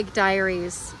 Cupcake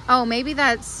Diaries. Oh, maybe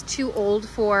that's too old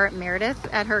for Meredith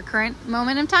at her current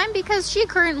moment in time, because she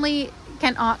currently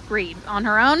cannot read on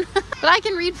her own. But I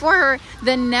can read for her.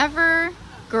 The Never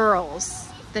Girls.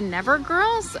 The Never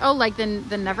Girls? Oh, like the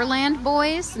Neverland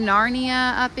Boys.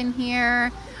 Narnia up in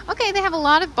here. Okay, they have a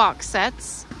lot of box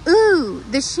sets. Ooh,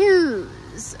 the shoes.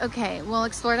 Okay, we'll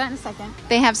explore that in a second.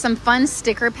 They have some fun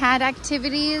sticker pad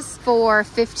activities for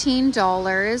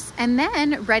 $15. And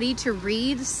then ready to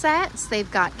read sets. They've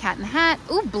got Cat in the Hat.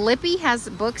 Ooh, Blippi has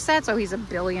book sets. Oh, he's a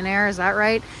billionaire, is that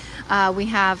right? We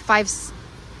have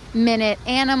 5-minute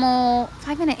animal.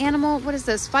 What is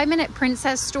this? 5-minute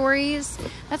princess stories.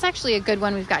 That's actually a good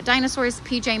one. We've got dinosaurs,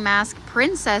 PJ Masks,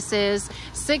 princesses,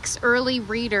 6 early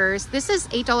readers. This is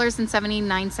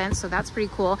 $8.79, so that's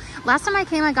pretty cool. Last time I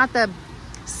came, I got the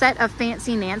set of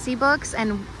Fancy Nancy books,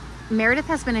 and Meredith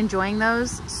has been enjoying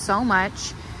those so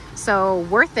much, so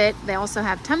worth it. They also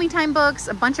have Tummy Time books,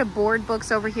 a bunch of board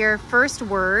books over here. First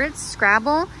Words,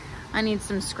 Scrabble. I need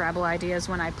some Scrabble ideas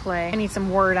when I play. I need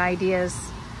some word ideas.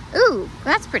 Ooh,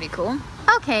 that's pretty cool.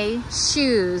 Okay,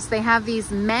 shoes. They have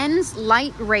these men's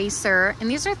light racer, and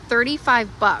these are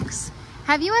 35 bucks.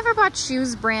 Have you ever bought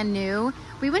shoes brand new?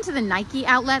 We went to the Nike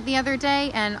outlet the other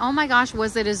day, and oh my gosh,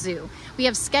 was it a zoo. We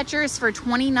have Skechers for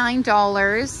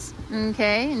 $29.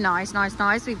 Okay, nice, nice,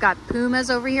 nice. We've got Pumas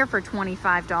over here for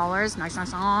 $25. Nice,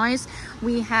 nice, nice.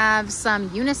 We have some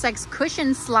unisex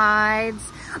cushion slides.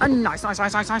 Nice, nice,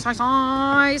 nice, nice, nice, nice,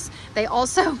 nice. They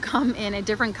also come in a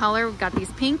different color. We've got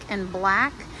these pink and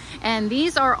black, and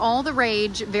these are all the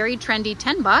rage, very trendy,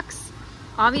 10 bucks.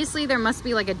 Obviously, there must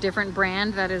be like a different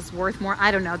brand that is worth more.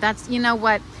 I don't know. That's, you know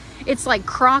what? It's like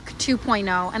Croc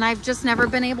 2.0, and I've just never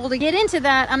been able to get into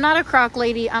that. I'm not a Croc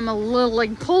lady. I'm a Lily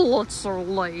Pulitzer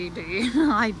lady.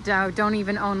 I don't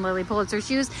even own Lily Pulitzer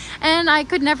shoes, and I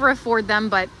could never afford them,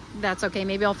 but that's okay.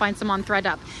 Maybe I'll find some on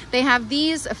ThreadUp. They have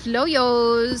these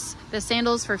Floyos, the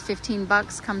sandals for 15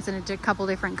 bucks, comes in a couple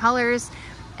different colors.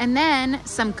 And then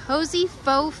some cozy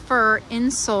faux fur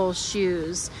insole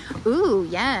shoes. Ooh,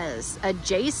 yes, a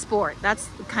J Sport. That's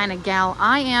the kind of gal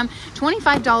I am.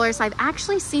 $25. I've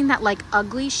actually seen that like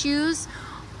ugly shoes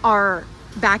are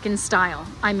back in style.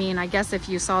 I mean, I guess if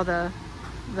you saw the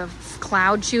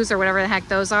cloud shoes or whatever the heck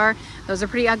those are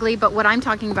pretty ugly. But what I'm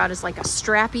talking about is like a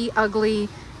strappy, ugly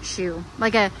shoe,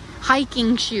 like a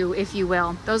hiking shoe, if you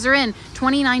will. Those are in.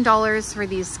 $29 for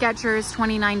these Skechers,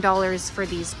 $29 for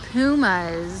these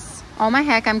Pumas. Oh my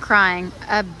heck, I'm crying.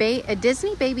 A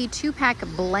Disney Baby 2-pack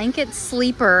blanket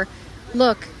sleeper.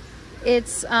 Look,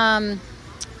 it's oh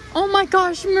my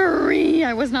gosh, Marie,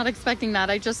 I was not expecting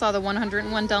that. I just saw the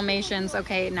 101 Dalmatians.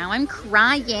 Okay, now I'm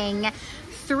crying.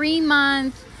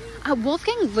 3-month.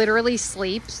 Wolfgang literally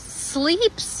sleeps.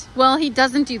 Well, he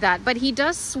doesn't do that, but he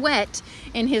does sweat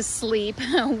in his sleep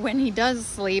when he does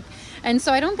sleep. And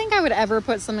so I don't think I would ever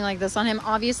put something like this on him.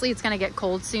 Obviously, it's going to get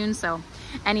cold soon. So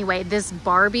anyway, this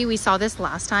Barbie, we saw this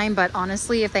last time, but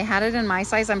honestly, if they had it in my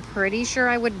size, I'm pretty sure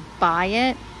I would buy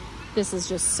it. This is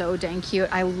just so dang cute.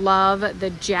 I love the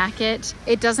jacket.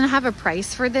 It doesn't have a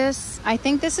price for this. I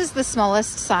think this is the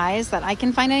smallest size that I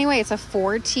can find anyway. It's a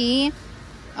 4T.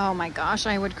 Oh my gosh,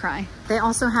 I would cry. They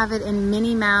also have it in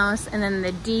Minnie Mouse and then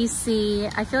the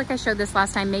DC. I feel like I showed this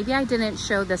last time. Maybe I didn't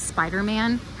show the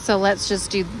Spider-Man. So let's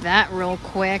just do that real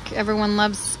quick. Everyone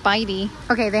loves Spidey.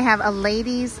 Okay, they have a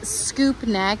ladies scoop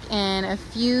neck in a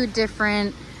few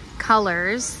different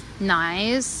colors.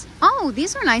 Nice. Oh,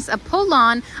 these are nice. A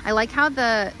pull-on. I like how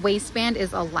the waistband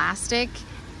is elastic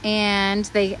and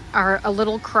they are a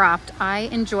little cropped. I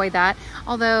enjoy that.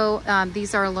 Although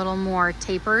these are a little more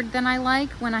tapered than I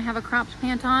like when I have a cropped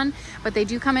pant on, but they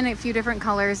do come in a few different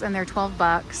colors and they're 12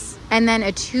 bucks. And then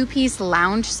a 2-piece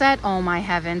lounge set. Oh my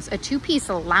heavens, a 2-piece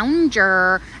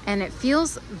lounger, and it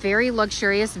feels very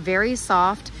luxurious, very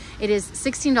soft. It is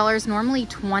 $16, normally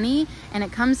 $20, and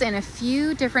it comes in a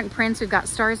few different prints. We've got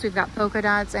stars, we've got polka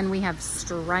dots, and we have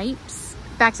stripes.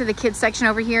 Back to the kids section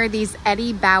over here, these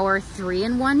Eddie Bauer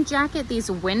 3-in-1 jacket, these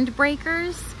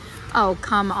windbreakers. Oh,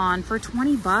 come on, for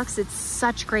 20 bucks, it's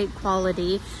such great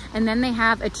quality. And then they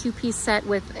have a 2-piece set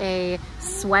with a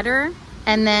sweater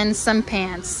and then some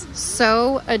pants.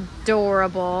 So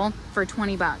adorable for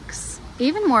 20 bucks.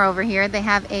 Even more over here, they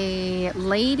have a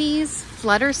ladies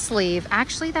flutter sleeve.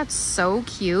 Actually, that's so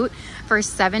cute for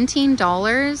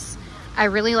 $17. I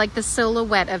really like the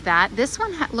silhouette of that. This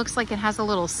one looks like it has a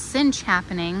little cinch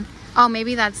happening. Oh,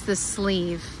 maybe that's the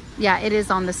sleeve. Yeah, it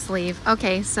is on the sleeve.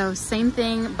 Okay, so same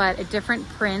thing, but a different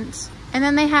print. And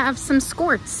then they have some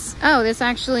skirts. Oh, this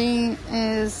actually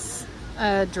is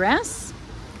a dress.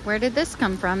 Where did this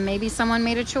come from? Maybe someone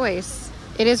made a choice.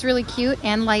 It is really cute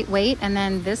and lightweight. And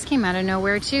then this came out of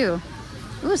nowhere too.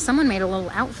 Ooh, someone made a little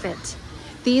outfit.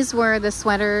 These were the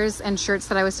sweaters and shirts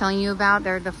that I was telling you about.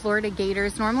 They're the Florida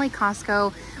Gators. Normally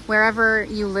Costco, wherever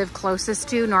you live closest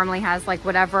to, normally has like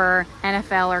whatever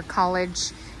NFL or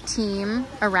college team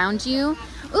around you.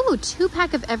 Ooh,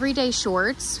 2-pack of everyday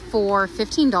shorts for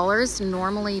 $15,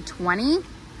 normally $20.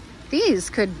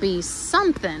 These could be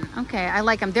something. Okay, I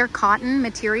like them. They're cotton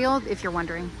material, if you're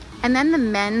wondering. And then the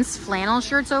men's flannel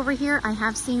shirts over here. I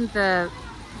have seen the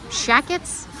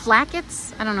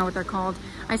flackets. I don't know what they're called.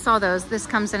 I saw those. This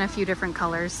comes in a few different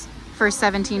colors for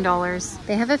 $17.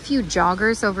 They have a few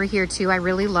joggers over here too. I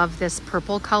really love this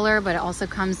purple color, but it also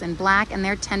comes in black, and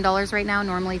they're $10 right now,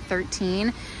 normally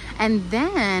 $13. And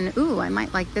then, ooh, I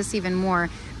might like this even more.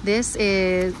 This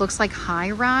looks like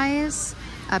high rise,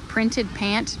 a printed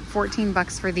pant, 14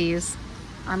 bucks for these.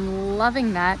 I'm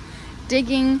loving that.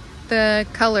 Digging the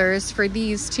colors for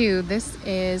these too. This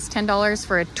is $10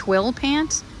 for a twill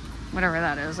pant, whatever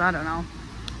that is. I don't know.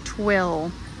 Twill.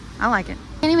 I like it.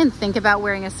 I can't even think about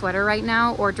wearing a sweater right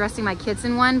now or dressing my kids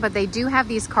in one, but they do have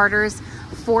these Carter's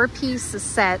 4-piece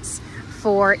sets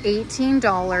for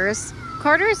 $18.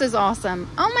 Carter's is awesome.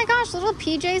 Oh my gosh, little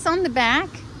PJs on the back.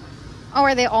 Oh,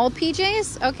 are they all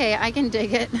PJs? Okay, I can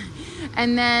dig it.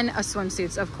 And then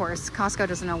swimsuits, of course. Costco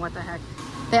doesn't know what the heck.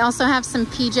 They also have some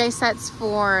PJ sets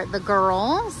for the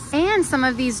girls and some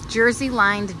of these jersey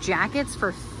lined jackets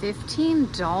for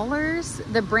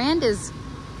 $15. The brand is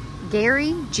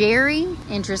Jerry.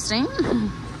 Interesting.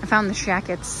 I found the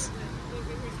shackets.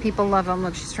 People love them.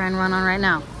 Look, she's trying to run on right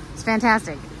now. It's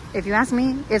fantastic. If you ask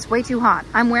me, it's way too hot.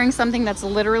 I'm wearing something that's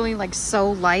literally like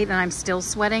so light and I'm still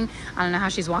sweating. I don't know how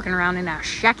she's walking around in that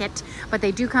jacket, but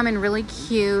they do come in really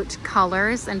cute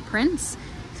colors and prints.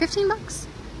 15 bucks.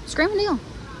 Screamin' deal.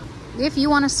 If you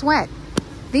want to sweat.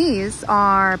 These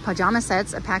are pajama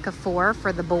sets, a pack of 4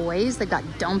 for the boys. They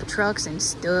got dump trucks and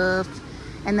stuff.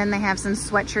 And then they have some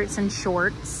sweatshirts and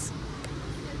shorts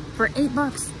for 8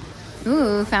 bucks.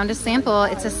 Ooh, found a sample.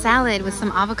 It's a salad with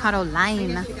some avocado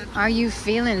lime. Are you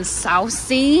feeling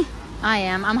saucy? I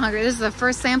am. I'm hungry. This is the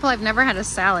first sample. I've never had a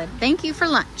salad. Thank you for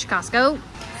lunch, Costco.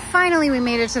 Finally, we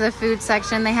made it to the food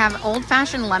section. They have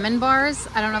old-fashioned lemon bars.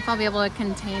 I don't know if I'll be able to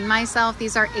contain myself.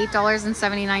 These are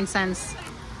 $8.79.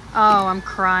 Oh, I'm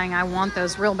crying. I want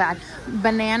those real bad.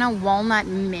 Banana walnut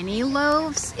mini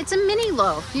loaves. It's a mini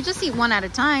loaf. You just eat one at a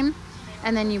time.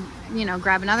 And then you know,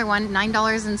 grab another one.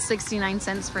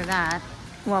 $9.69 for that.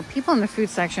 Well, people in the food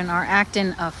section are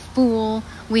acting a fool.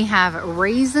 We have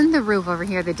Raisin the Roof over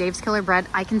here, the Dave's Killer bread.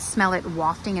 I can smell it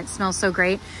wafting. It smells so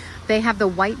great. They have the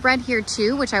white bread here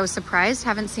too, which I was surprised.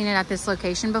 Haven't seen it at this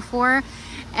location before.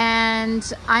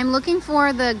 And I'm looking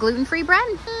for the gluten-free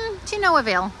bread. To no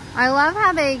avail. I love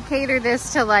how they cater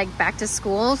this to like back to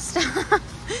school stuff.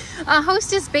 A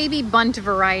Hostess baby bunt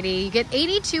variety. You get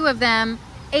 82 of them.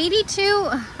 82,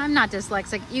 I'm not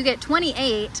dyslexic. You get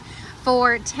 28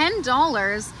 for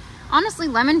 $10. Honestly,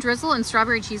 lemon drizzle and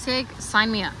strawberry cheesecake,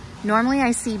 sign me up. Normally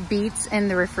I see beets in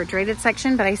the refrigerated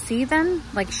section, but I see them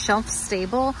like shelf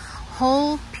stable,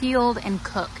 whole, peeled, and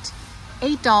cooked.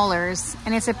 $8,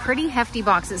 and it's a pretty hefty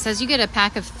box. It says you get a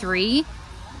pack of 3.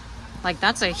 Like,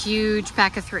 that's a huge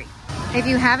pack of 3. If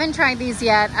you haven't tried these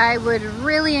yet, I would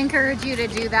really encourage you to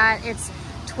do that. It's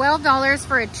 $12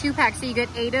 for a 2-pack, so you get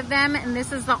 8 of them. And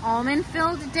this is the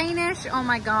almond-filled Danish. Oh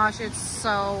my gosh, it's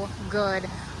so good.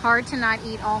 Hard to not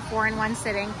eat all 4 in one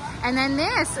sitting. And then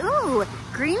this, ooh,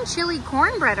 green chili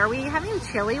cornbread. Are we having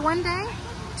chili one day?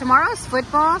 Tomorrow's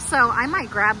football, so I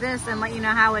might grab this and let you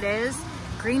know how it is.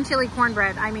 Green chili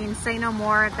cornbread. I mean, say no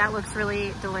more. That looks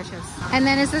really delicious. And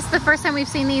then is this the first time we've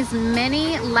seen these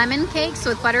mini lemon cakes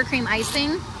with buttercream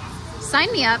icing?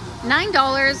 Sign me up.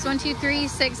 $9. 1, 2, 3,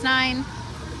 6, 9.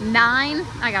 9.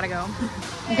 I gotta go.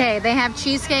 Okay, they have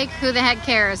cheesecake. Who the heck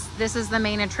cares? This is the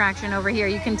main attraction over here.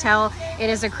 You can tell it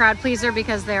is a crowd pleaser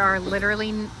because there are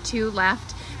literally 2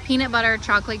 left. Peanut butter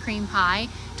chocolate cream pie.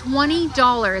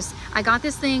 $20. I got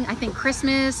this thing, I think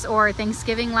Christmas or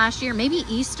Thanksgiving last year, maybe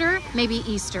Easter.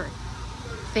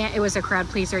 It was a crowd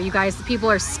pleaser, you guys.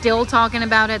 People are still talking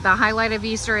about it. The highlight of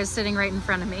Easter is sitting right in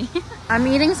front of me. I'm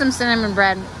eating some cinnamon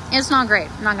bread. It's not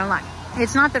great, I'm not gonna lie.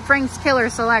 It's not the Frank's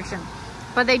Killer selection,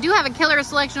 but they do have a killer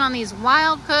selection on these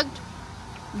wild cooked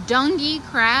dungy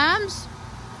crabs.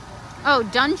 Oh,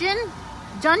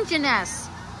 Dungeness.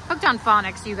 Hooked on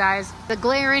phonics, you guys. The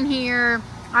glare in here,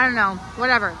 I don't know,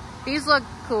 whatever. These look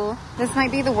cool. This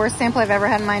might be the worst sample I've ever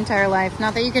had in my entire life.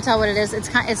 Not that you could tell what it is.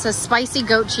 It's a spicy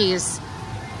goat cheese.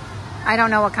 I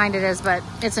don't know what kind it is, but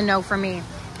it's a no for me.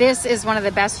 This is one of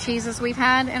the best cheeses we've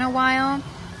had in a while,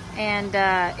 and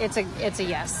it's a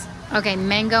yes. Okay,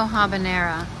 mango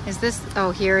habanero. Is this?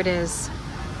 Oh, here it is.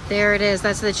 There it is.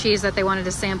 That's the cheese that they wanted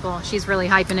to sample. She's really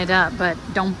hyping it up, but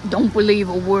don't believe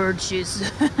a word she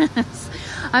says.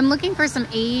 I'm looking for some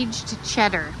aged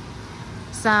cheddar.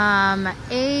 Some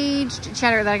aged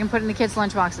cheddar that I can put in the kids'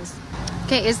 lunch boxes.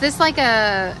 Okay, is this like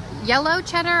a yellow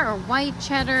cheddar or white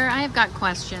cheddar? I have got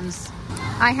questions.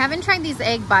 I haven't tried these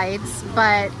egg bites,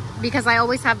 but because I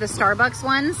always have the Starbucks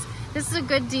ones, this is a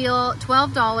good deal.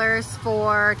 $12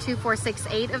 for 2, 4, 6,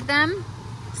 8 of them.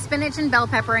 Spinach and bell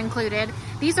pepper included.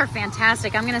 These are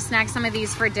fantastic. I'm gonna snack some of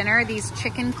these for dinner. These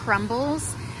chicken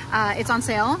crumbles. It's on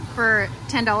sale for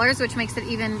 $10, which makes it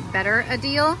even better a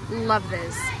deal. Love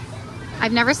this.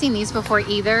 I've never seen these before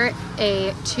either. A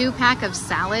 2-pack of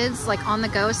salads, like on the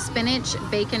go, spinach,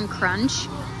 bacon crunch.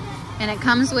 And it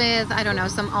comes with, I don't know,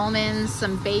 some almonds,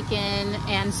 some bacon,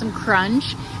 and some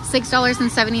crunch.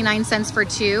 $6.79 for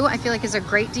 2. I feel like is a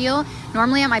great deal.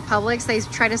 Normally at my Publix, they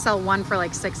try to sell 1 for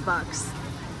like $6.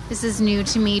 This is new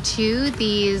to me too.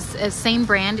 These same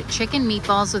brand chicken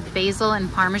meatballs with basil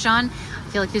and Parmesan. I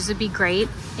feel like this would be great.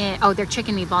 Oh, they're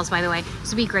chicken meatballs, by the way.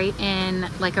 This would be great in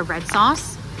like a red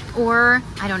sauce. Or,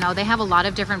 I don't know, they have a lot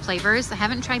of different flavors. I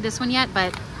haven't tried this one yet,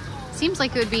 but seems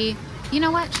like it would be, you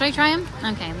know what? Should I try them?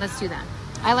 Okay, let's do that.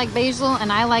 I like basil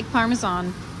and I like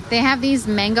Parmesan. They have these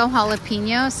mango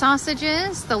jalapeno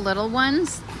sausages, the little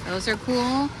ones. Those are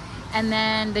cool. And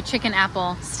then the chicken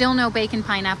apple. Still no bacon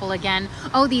pineapple again.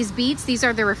 Oh, these beets, these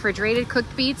are the refrigerated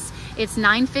cooked beets. It's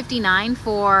 $9.59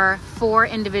 for 4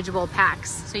 individual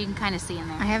packs. So you can kind of see in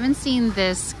there. I haven't seen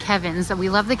this Kevin's. We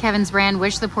love the Kevin's brand.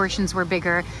 Wish the portions were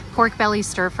bigger. Pork belly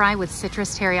stir fry with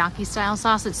citrus teriyaki style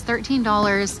sauce. It's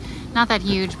 $13. Not that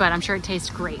huge, but I'm sure it tastes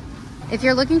great. If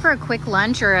you're looking for a quick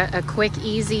lunch or a quick,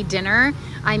 easy dinner,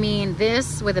 I mean,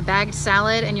 this with a bagged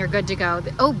salad and you're good to go.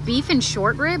 Oh, beef and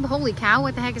short rib? Holy cow,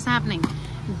 what the heck is happening?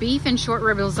 Beef and short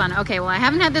rib lasagna. Okay, well, I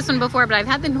haven't had this one before, but I've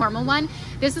had the normal one.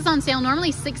 This is on sale,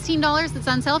 normally $16. It's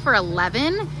on sale for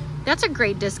 $11. That's a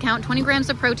great discount. 20 grams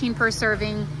of protein per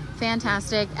serving.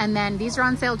 Fantastic. And then these are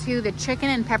on sale too, the chicken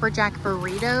and pepper jack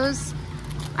burritos.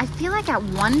 I feel like at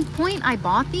one point I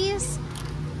bought these.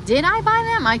 Did I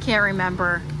buy them? I can't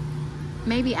remember.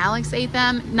 Maybe Alex ate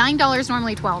them. $9,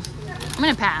 normally $12. I'm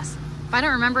gonna pass. If I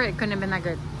don't remember, it couldn't have been that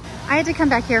good. I had to come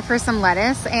back here for some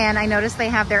lettuce, and I noticed they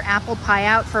have their apple pie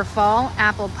out for fall.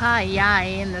 Apple pie,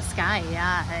 yay, in the sky,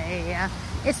 yay.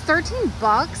 It's 13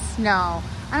 bucks? No,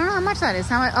 I don't know how much that is.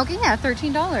 How much? Okay, yeah,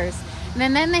 $13.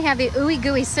 And then they have the ooey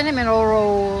gooey cinnamon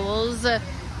rolls.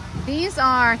 These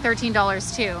are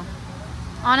 $13 too.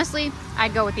 Honestly,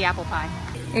 I'd go with the apple pie.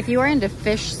 If you are into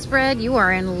fish spread, you are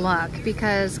in luck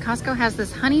because Costco has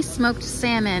this honey smoked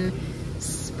salmon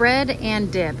spread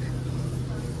and dip.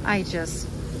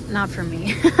 Not for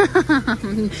me.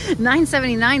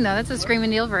 $9.79 though, that's a screaming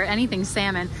deal for anything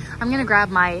salmon. I'm gonna grab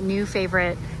my new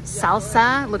favorite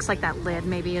salsa. Looks like that lid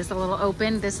maybe is a little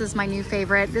open. This is my new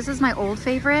favorite. This is my old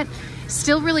favorite.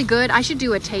 Still really good. I should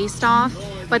do a taste off,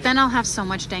 but then I'll have so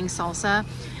much dang salsa.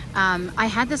 I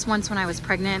had this once when I was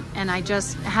pregnant and I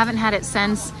just haven't had it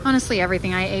since. Honestly,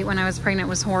 everything I ate when I was pregnant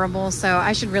was horrible, so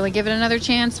I should really give it another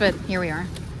chance, but here we are.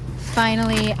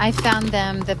 Finally, I found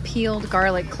them, the peeled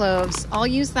garlic cloves. I'll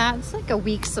use that. It's like a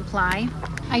week's supply.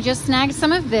 I just snagged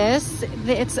some of this.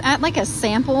 It's at like a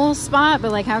sample spot,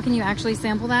 but like how can you actually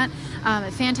sample that?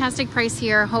 Fantastic price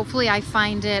here. Hopefully I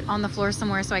find it on the floor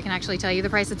somewhere so I can actually tell you the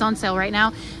price. It's on sale right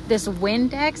now. This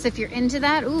Windex, if you're into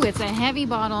that, ooh, it's a heavy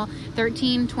bottle.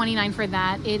 $13.29 for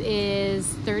that. It is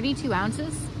 32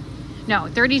 ounces. No,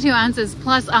 32 ounces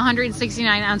plus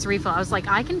 169 ounce refill. I was like,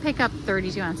 I can pick up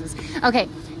 32 ounces. Okay.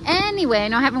 Anyway, I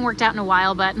know I haven't worked out in a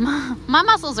while, but my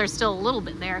muscles are still a little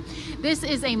bit there. This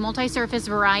is a multi-surface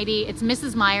variety. It's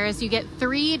Mrs. Meyer's. You get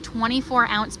 3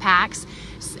 24-ounce packs,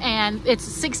 and it's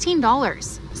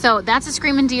 $16. So that's a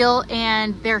screaming deal,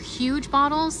 and they're huge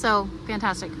bottles, so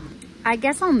fantastic. I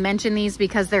guess I'll mention these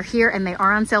because they're here and they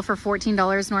are on sale for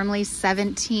 $14, normally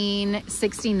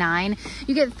 $17.69.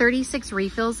 You get 36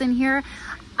 refills in here.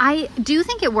 I do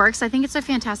think it works. I think it's a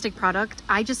fantastic product.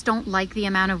 I just don't like the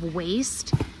amount of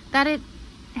waste that it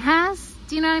has.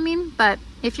 Do you know what I mean? But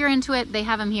if you're into it, they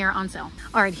have them here on sale.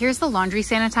 All right, here's the laundry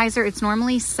sanitizer. It's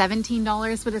normally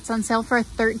 $17, but it's on sale for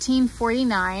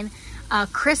 $13.49.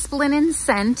 Crisp linen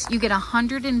scent. You get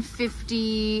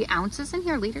 150 ounces in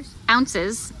here, liters?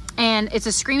 Ounces. And it's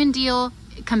a screaming deal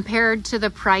compared to the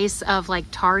price of like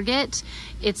Target.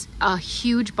 It's a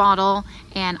huge bottle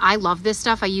and I love this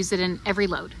stuff. I use it in every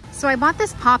load. So I bought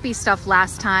this poppy stuff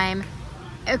last time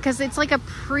because it's like a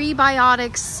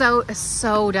prebiotic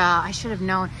soda. I should have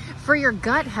known. For your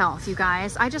gut health, you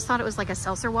guys. I just thought it was like a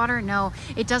seltzer water. No,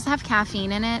 it does have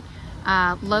caffeine in it.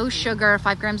 Low sugar,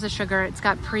 5 grams of sugar. It's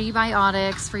got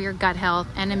prebiotics for your gut health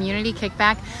and immunity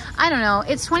kickback. I don't know.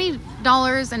 It's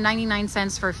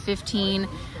 $20.99 for 15.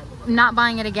 Not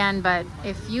buying it again, but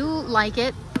if you like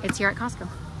it, it's here at Costco.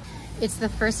 It's the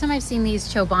first time I've seen these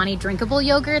Chobani drinkable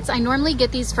yogurts. I normally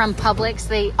get these from Publix.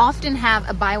 They often have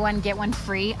a buy one, get one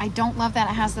free. I don't love that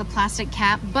it has the plastic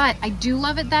cap, but I do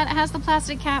love it that it has the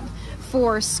plastic cap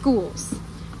for schools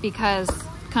because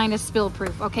kind of spill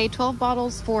proof. Okay, 12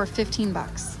 bottles for 15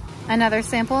 bucks. Another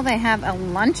sample, they have a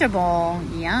Lunchable.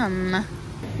 Yum.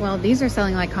 Well, these are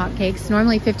selling like hotcakes.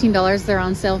 Normally $15. They're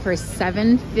on sale for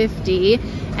 $7.50.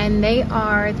 And they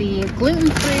are the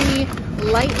gluten-free,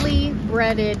 lightly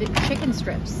breaded chicken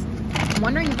strips. I'm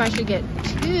wondering if I should get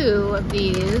 2 of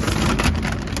these.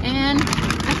 And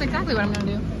that's exactly what I'm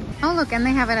gonna do. Oh, look, and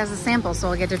they have it as a sample, so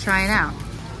I'll get to try it out.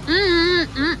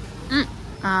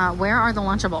 Where are the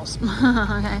Lunchables?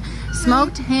 Okay.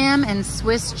 Smoked ham and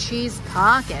Swiss cheese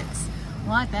pockets.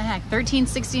 What the heck?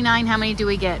 $13.69. How many do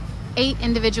we get? 8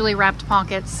 individually wrapped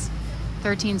pockets.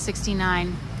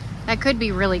 $13.69. That could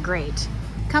be really great.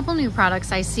 Couple new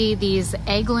products. I see these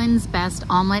Eggland's Best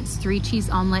Omelets, 3-cheese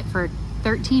omelet for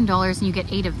 $13 and you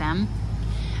get 8 of them.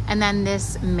 And then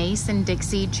this Mason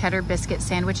Dixie cheddar biscuit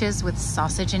sandwiches with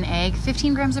sausage and egg.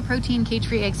 15 grams of protein,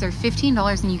 cage-free eggs are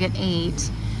 $15 and you get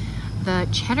 8. The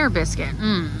cheddar biscuit,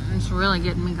 it's really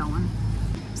getting me going.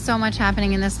 So so much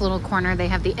happening in this little corner. They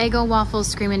have the Eggo waffles,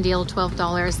 Screamin' deal,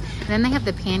 $12. And then they have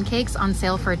the pancakes on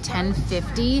sale for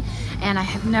 $10.50. And I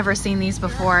have never seen these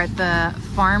before. The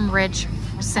Farm Rich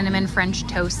Cinnamon French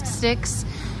Toast Sticks,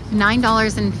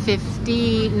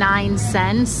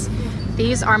 $9.59.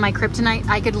 These are my kryptonite.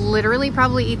 I could literally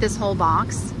probably eat this whole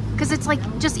box because it's like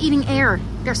just eating air.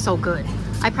 They're so good.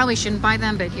 I probably shouldn't buy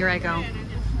them, but here I go.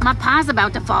 My pie's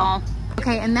about to fall.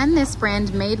 Okay, and then this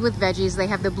brand, Made with Veggies, they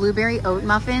have the blueberry oat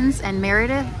muffins, and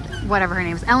Meredith, whatever her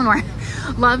name is, Eleanor,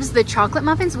 loves the chocolate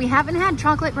muffins. We haven't had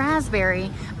chocolate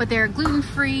raspberry, but they're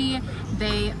gluten-free.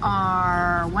 They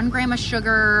are 1 gram of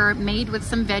sugar, made with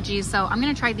some veggies, so I'm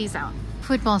gonna try these out.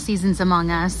 Football season's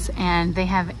among us, and they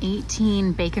have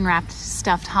 18 bacon-wrapped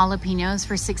stuffed jalapenos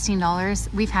for $16.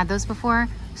 We've had those before,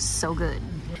 so good.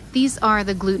 These are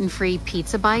the gluten-free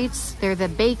pizza bites. They're the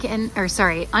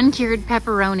uncured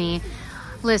pepperoni.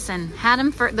 Listen, had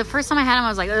them for the first time I had them, I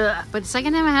was like, ugh. But the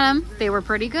second time I had them, they were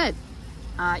pretty good.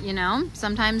 You know,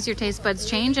 sometimes your taste buds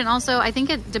change, and also I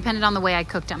think it depended on the way I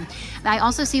cooked them. I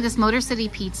also see this Motor City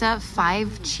Pizza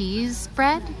 5 cheese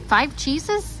bread, 5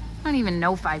 cheeses. I don't even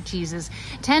know 5 cheeses.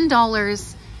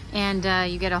 $10, and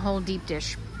you get a whole deep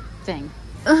dish thing.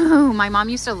 Ooh, my mom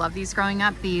used to love these growing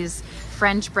up. These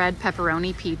French bread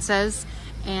pepperoni pizzas,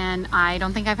 and I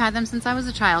don't think I've had them since I was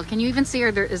a child. Can you even see, or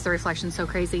is the reflection so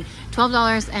crazy?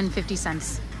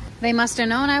 $12.50. They must have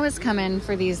known I was coming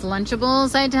for these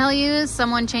Lunchables, I tell you.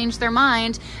 Someone changed their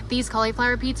mind. These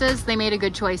cauliflower pizzas, they made a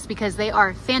good choice because they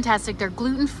are fantastic. They're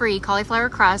gluten-free, cauliflower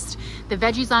crust, the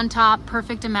veggies on top,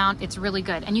 perfect amount. It's really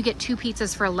good. And you get 2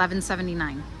 pizzas for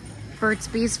 $11.79. Burt's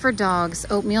Bees for dogs,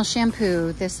 oatmeal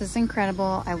shampoo. This is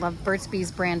incredible. I love Burt's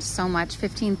Bees brand so much,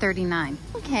 $15.39.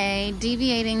 Okay,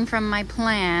 deviating from my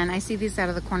plan. I see these out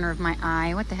of the corner of my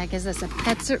eye. What the heck is this? A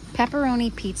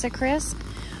pepperoni pizza crisp?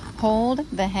 Hold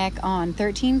the heck on.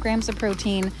 13 grams of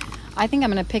protein. I think I'm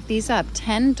gonna pick these up.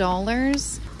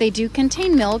 $10. They do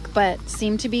contain milk, but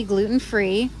seem to be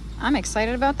gluten-free. I'm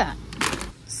excited about that.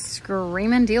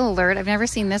 Screamin' deal alert. I've never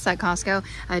seen this at Costco.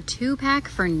 A 2-pack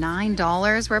for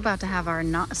 $9. We're about to have our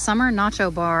summer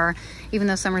nacho bar. Even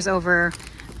though summer's over,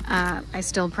 I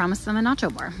still promised them a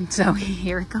nacho bar. So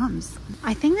here it comes.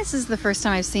 I think this is the first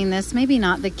time I've seen this. Maybe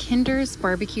not. The Kinder's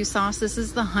barbecue sauce. This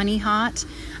is the Honey Hot.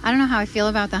 I don't know how I feel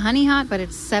about the Honey Hot, but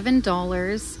it's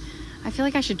 $7. I feel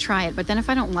like I should try it. But then if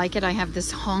I don't like it, I have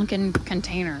this honkin'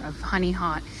 container of Honey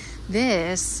Hot.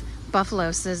 This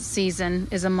buffalo season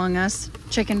is among us.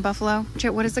 Chicken buffalo.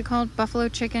 What is it called? Buffalo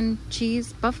chicken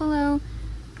cheese? Buffalo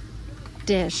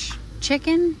dish.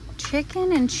 Chicken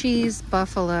and cheese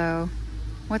buffalo.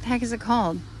 What the heck is it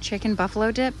called? Chicken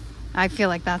buffalo dip? I feel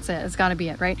like that's it. It's got to be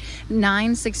it, right?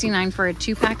 $9.69 for a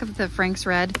 2-pack of the Frank's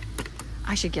Red.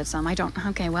 I should get some. I don't.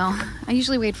 Okay, well, I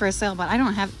usually wait for a sale, but I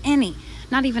don't have any.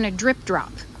 Not even a drip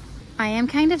drop. I am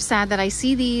kind of sad that I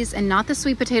see these and not the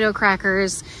sweet potato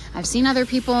crackers. I've seen other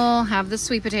people have the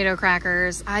sweet potato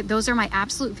crackers. Those are my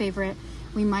absolute favorite.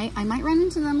 I might run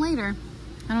into them later.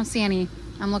 I don't see any.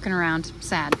 I'm looking around.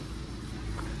 Sad.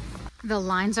 The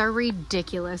lines are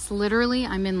ridiculous. Literally,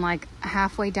 I'm in like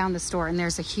halfway down the store and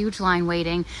there's a huge line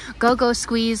waiting. Go-Go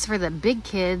Squeeze for the big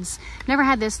kids. Never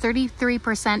had this.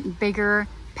 33% bigger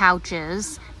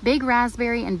pouches. Big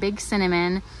raspberry and big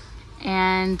cinnamon.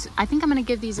 And I think I'm gonna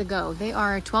give these a go. They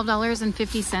are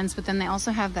 $12.50, but then they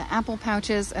also have the apple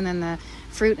pouches and then the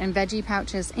fruit and veggie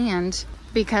pouches. And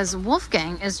because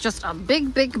Wolfgang is just a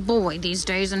big boy these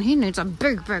days and he needs a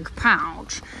big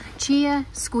pouch. Chia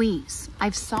Squeeze. I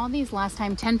saw these last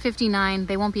time, $10.59.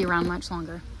 They won't be around much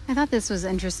longer. I thought this was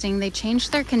interesting. They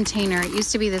changed their container. It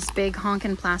used to be this big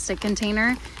honkin' plastic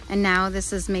container, and now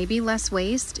this is maybe less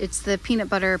waste. It's the peanut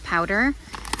butter powder.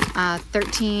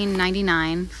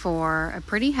 $13.99 for a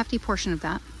pretty hefty portion of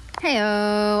that.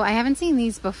 Heyo, I haven't seen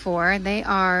these before. They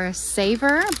are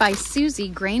Savor by Susie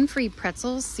grain-free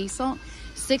pretzels, sea salt,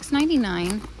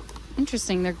 $6.99.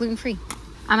 Interesting, they're gluten-free.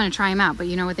 I'm gonna try them out, but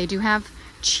you know what they do have?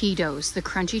 Cheetos, the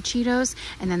crunchy Cheetos,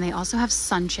 and then they also have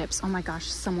Sun Chips. Oh my gosh,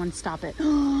 someone stop it.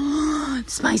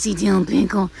 Spicy dill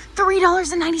pickle,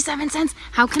 $3.97.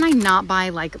 How can I not buy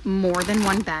like more than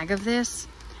 1 bag of this?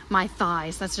 My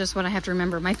thighs, that's just what I have to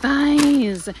remember. My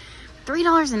thighs.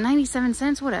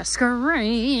 $3.97. What a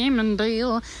screaming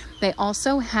deal. They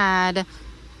also had,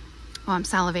 oh, I'm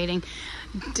salivating,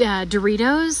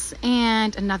 Doritos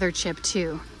and another chip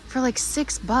too for like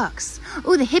 $6.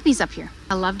 Oh, the Hippies up here.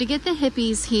 I love to get the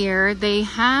Hippies here. They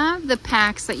have the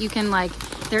packs that you can like,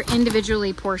 they're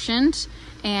individually portioned,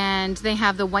 and they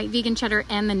have the white vegan cheddar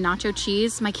and the nacho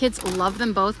cheese. My kids love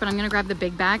them both, but I'm gonna grab the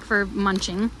big bag for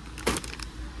munching.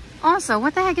 Also,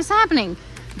 what the heck is happening?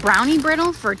 Brownie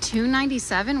brittle for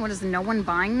 $2.97. What is no one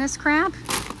buying this crap?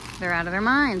 They're out of their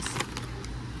minds.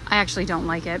 I actually don't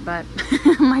like it, but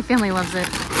my family loves it.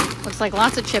 Looks like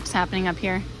lots of chips happening up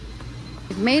here.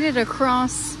 We've made it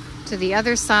across to the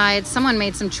other side. Someone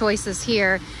made some choices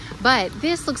here, but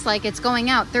this looks like it's going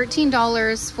out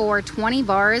 $13 for 20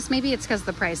 bars. Maybe it's because of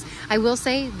the price. I will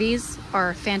say these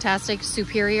are fantastic,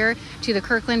 superior to the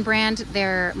Kirkland brand.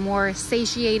 They're more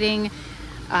satiating.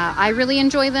 I really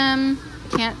enjoy them.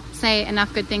 Can't say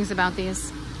enough good things about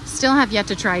these. Still have yet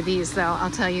to try these though,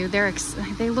 I'll tell you.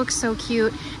 They look so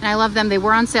cute and I love them. They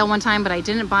were on sale one time, but I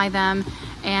didn't buy them.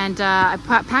 And I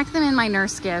packed them in my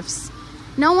nurse gifts.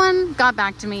 No one got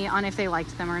back to me on if they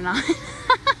liked them or not.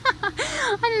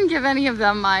 I didn't give any of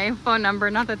them my phone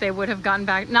number. Not that they would have gotten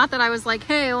back. Not that I was like,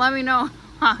 hey, let me know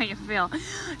how you feel.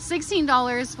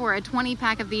 $16 for a 20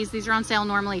 pack of these. These are on sale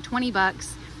normally 20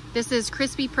 bucks. This is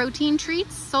crispy protein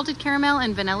treats, salted caramel,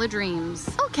 and vanilla dreams.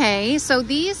 Okay, so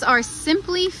these are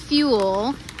Simply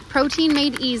Fuel, protein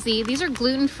made easy. These are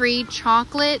gluten-free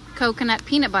chocolate, coconut,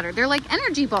 peanut butter. They're like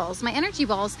energy balls, my energy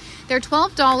balls. They're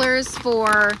 $12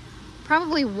 for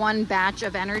probably one batch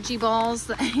of energy balls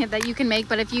that you can make.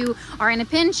 But if you are in a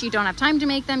pinch, you don't have time to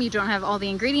make them, you don't have all the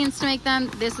ingredients to make them,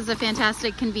 this is a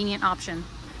fantastic, convenient option.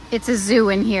 It's a zoo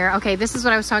in here. Okay, this is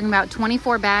what I was talking about.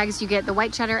 24 bags. You get the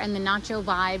white cheddar and the nacho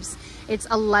vibes. It's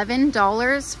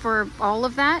 $11 for all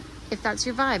of that, if that's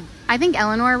your vibe. I think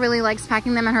Eleanor really likes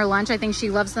packing them at her lunch. I think she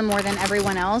loves them more than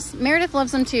everyone else. Meredith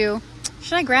loves them too.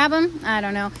 Should I grab them? I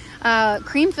don't know.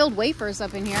 Cream-filled wafers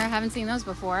up in here. I haven't seen those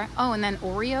before. Oh, and then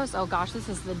Oreos. Oh gosh, this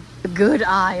is the good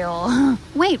aisle.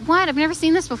 Wait, what? I've never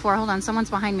seen this before. Hold on, someone's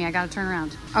behind me. I gotta turn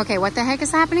around. Okay, what the heck is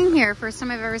happening here? First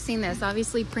time I've ever seen this.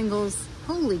 Obviously Pringles.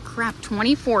 Holy crap,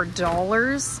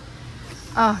 $24.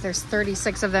 Oh, there's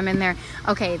 36 of them in there.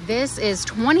 Okay, this is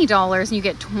 $20 and you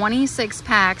get 26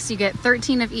 packs. You get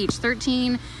 13 of each.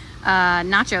 13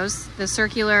 nachos, the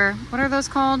circular, what are those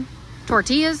called?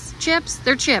 Tortillas, chips,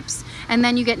 they're chips. And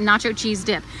then you get nacho cheese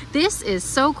dip. This is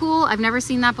so cool. I've never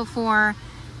seen that before.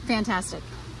 Fantastic.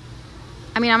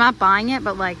 I mean, I'm not buying it,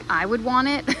 but like I would want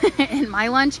it in my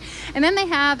lunch. And then they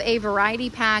have a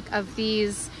variety pack of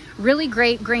these really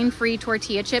great grain-free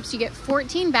tortilla chips. You get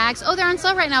 14 bags. Oh, they're on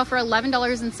sale right now for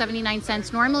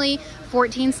 $11.79. Normally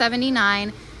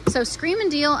 $14.79. So Screamin'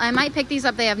 deal. I might pick these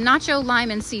up. They have nacho, lime,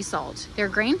 and sea salt. They're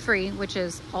grain-free, which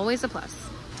is always a plus.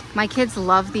 My kids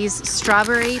love these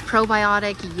strawberry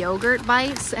probiotic yogurt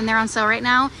bites, and they're on sale right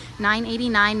now.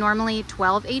 $9.89, normally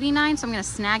 $12.89. So I'm gonna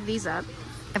snag these up.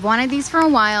 I've wanted these for a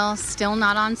while, still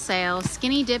not on sale.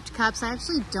 Skinny dipped cups. I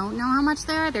actually don't know how much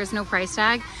they are. There's no price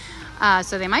tag.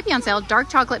 So they might be on sale. Dark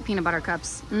chocolate peanut butter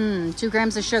cups. 2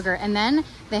 grams of sugar. And then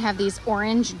they have these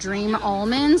orange dream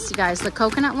almonds. You guys, the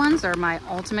coconut ones are my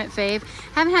ultimate fave.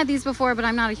 Haven't had these before, but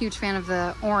I'm not a huge fan of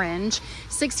the orange.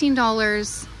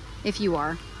 $16 if you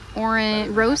are.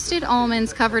 Orange roasted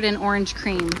almonds covered in orange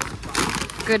cream.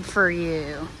 Good for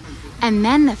you. And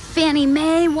then the Fannie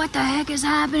Mae, what the heck is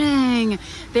happening?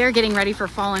 They're getting ready for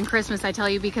fall and Christmas, I tell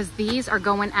you, because these are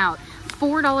going out.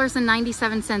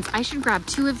 $4.97. I should grab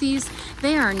 2 of these.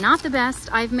 They are not the best.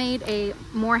 I've made a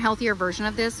more healthier version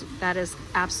of this that is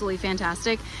absolutely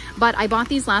fantastic, but I bought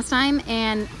these last time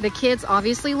and the kids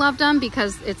obviously loved them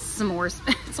because it's s'mores.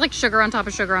 It's like sugar on top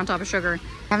of sugar on top of sugar.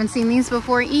 Haven't seen these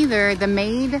before either. The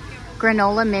Made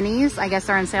granola minis, I guess,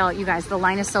 are on sale. You guys, the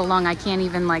line is so long I can't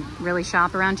even like really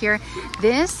shop around here.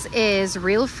 This is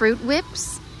Real Fruit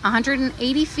Whips,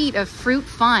 180 feet of fruit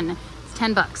fun. It's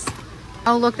 10 bucks.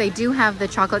 Oh, look, they do have the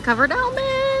chocolate covered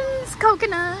almonds,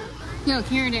 coconut. Look,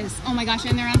 here it is. Oh my gosh,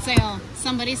 and they're on sale.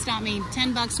 Somebody stop me.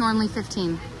 10 bucks, normally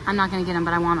 15. I'm not gonna get them,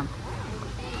 but I want them.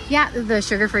 Yeah, the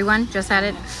sugar-free one, just had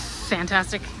it.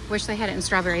 Fantastic. Wish they had it in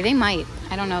strawberry. They might,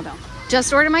 I don't know though.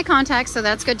 Just ordered my contacts, so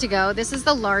that's good to go. This is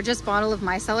the largest bottle of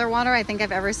micellar water I think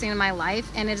I've ever seen in my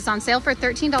life, and it is on sale for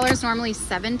 $13, normally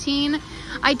 $17.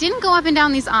 I didn't go up and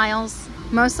down these aisles,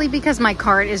 mostly because my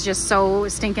cart is just so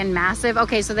stinking massive.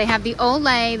 Okay, so they have the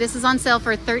Olay. This is on sale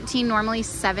for $13, normally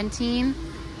 $17.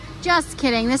 Just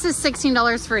kidding. This is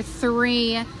 $16 for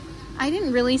 3. I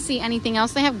didn't really see anything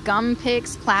else. They have gum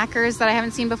picks, plackers that I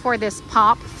haven't seen before. This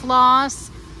pop floss.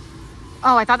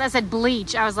 Oh, I thought that said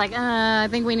bleach. I was like, I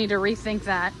think we need to rethink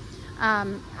that.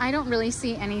 I don't really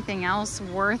see anything else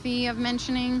worthy of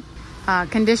mentioning.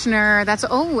 Conditioner, that's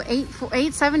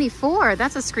 $8.74.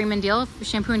 That's a Screamin' deal.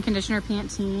 Shampoo and conditioner,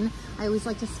 Pantene. I always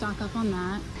like to stock up on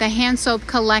that. The hand soap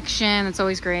collection, it's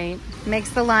always great. Makes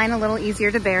the line a little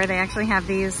easier to bear. They actually have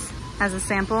these as a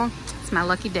sample. It's my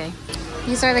lucky day.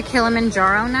 These are the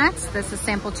Kilimanjaro nuts. This is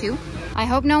sample 2. I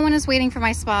hope no one is waiting for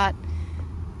my spot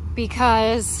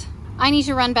because I need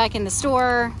to run back in the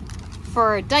store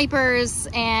for diapers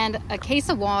and a case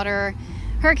of water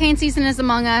Hurricane season is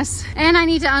among us, and I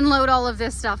need to unload all of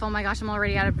this stuff. Oh my gosh, I'm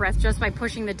already out of breath just by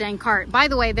pushing the dang cart. By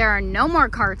the way, there are no more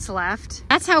carts left.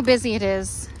 That's how busy it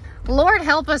is. Lord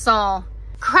help us all.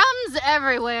 Crumbs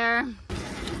everywhere.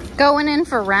 Going in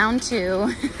for round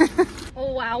 2.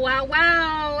 Oh, wow, wow,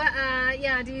 wow.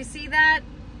 Yeah, do you see that?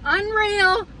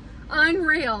 Unreal,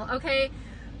 unreal, okay?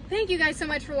 Thank you guys so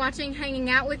much for watching,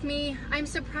 hanging out with me. I'm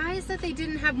surprised that they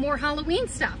didn't have more Halloween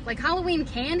stuff, like Halloween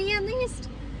candy at least.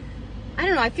 I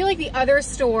don't know, I feel like the other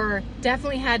store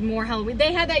definitely had more Halloween.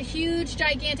 They had that huge,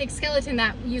 gigantic skeleton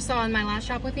that you saw in my last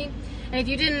shop with me. And if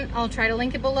you didn't, I'll try to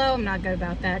link it below. I'm not good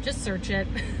about that, just search it.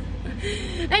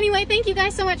 Anyway, thank you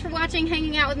guys so much for watching,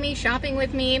 hanging out with me, shopping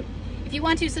with me. If you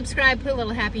want to subscribe, put a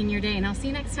little happy in your day, and I'll see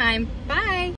you next time. Bye.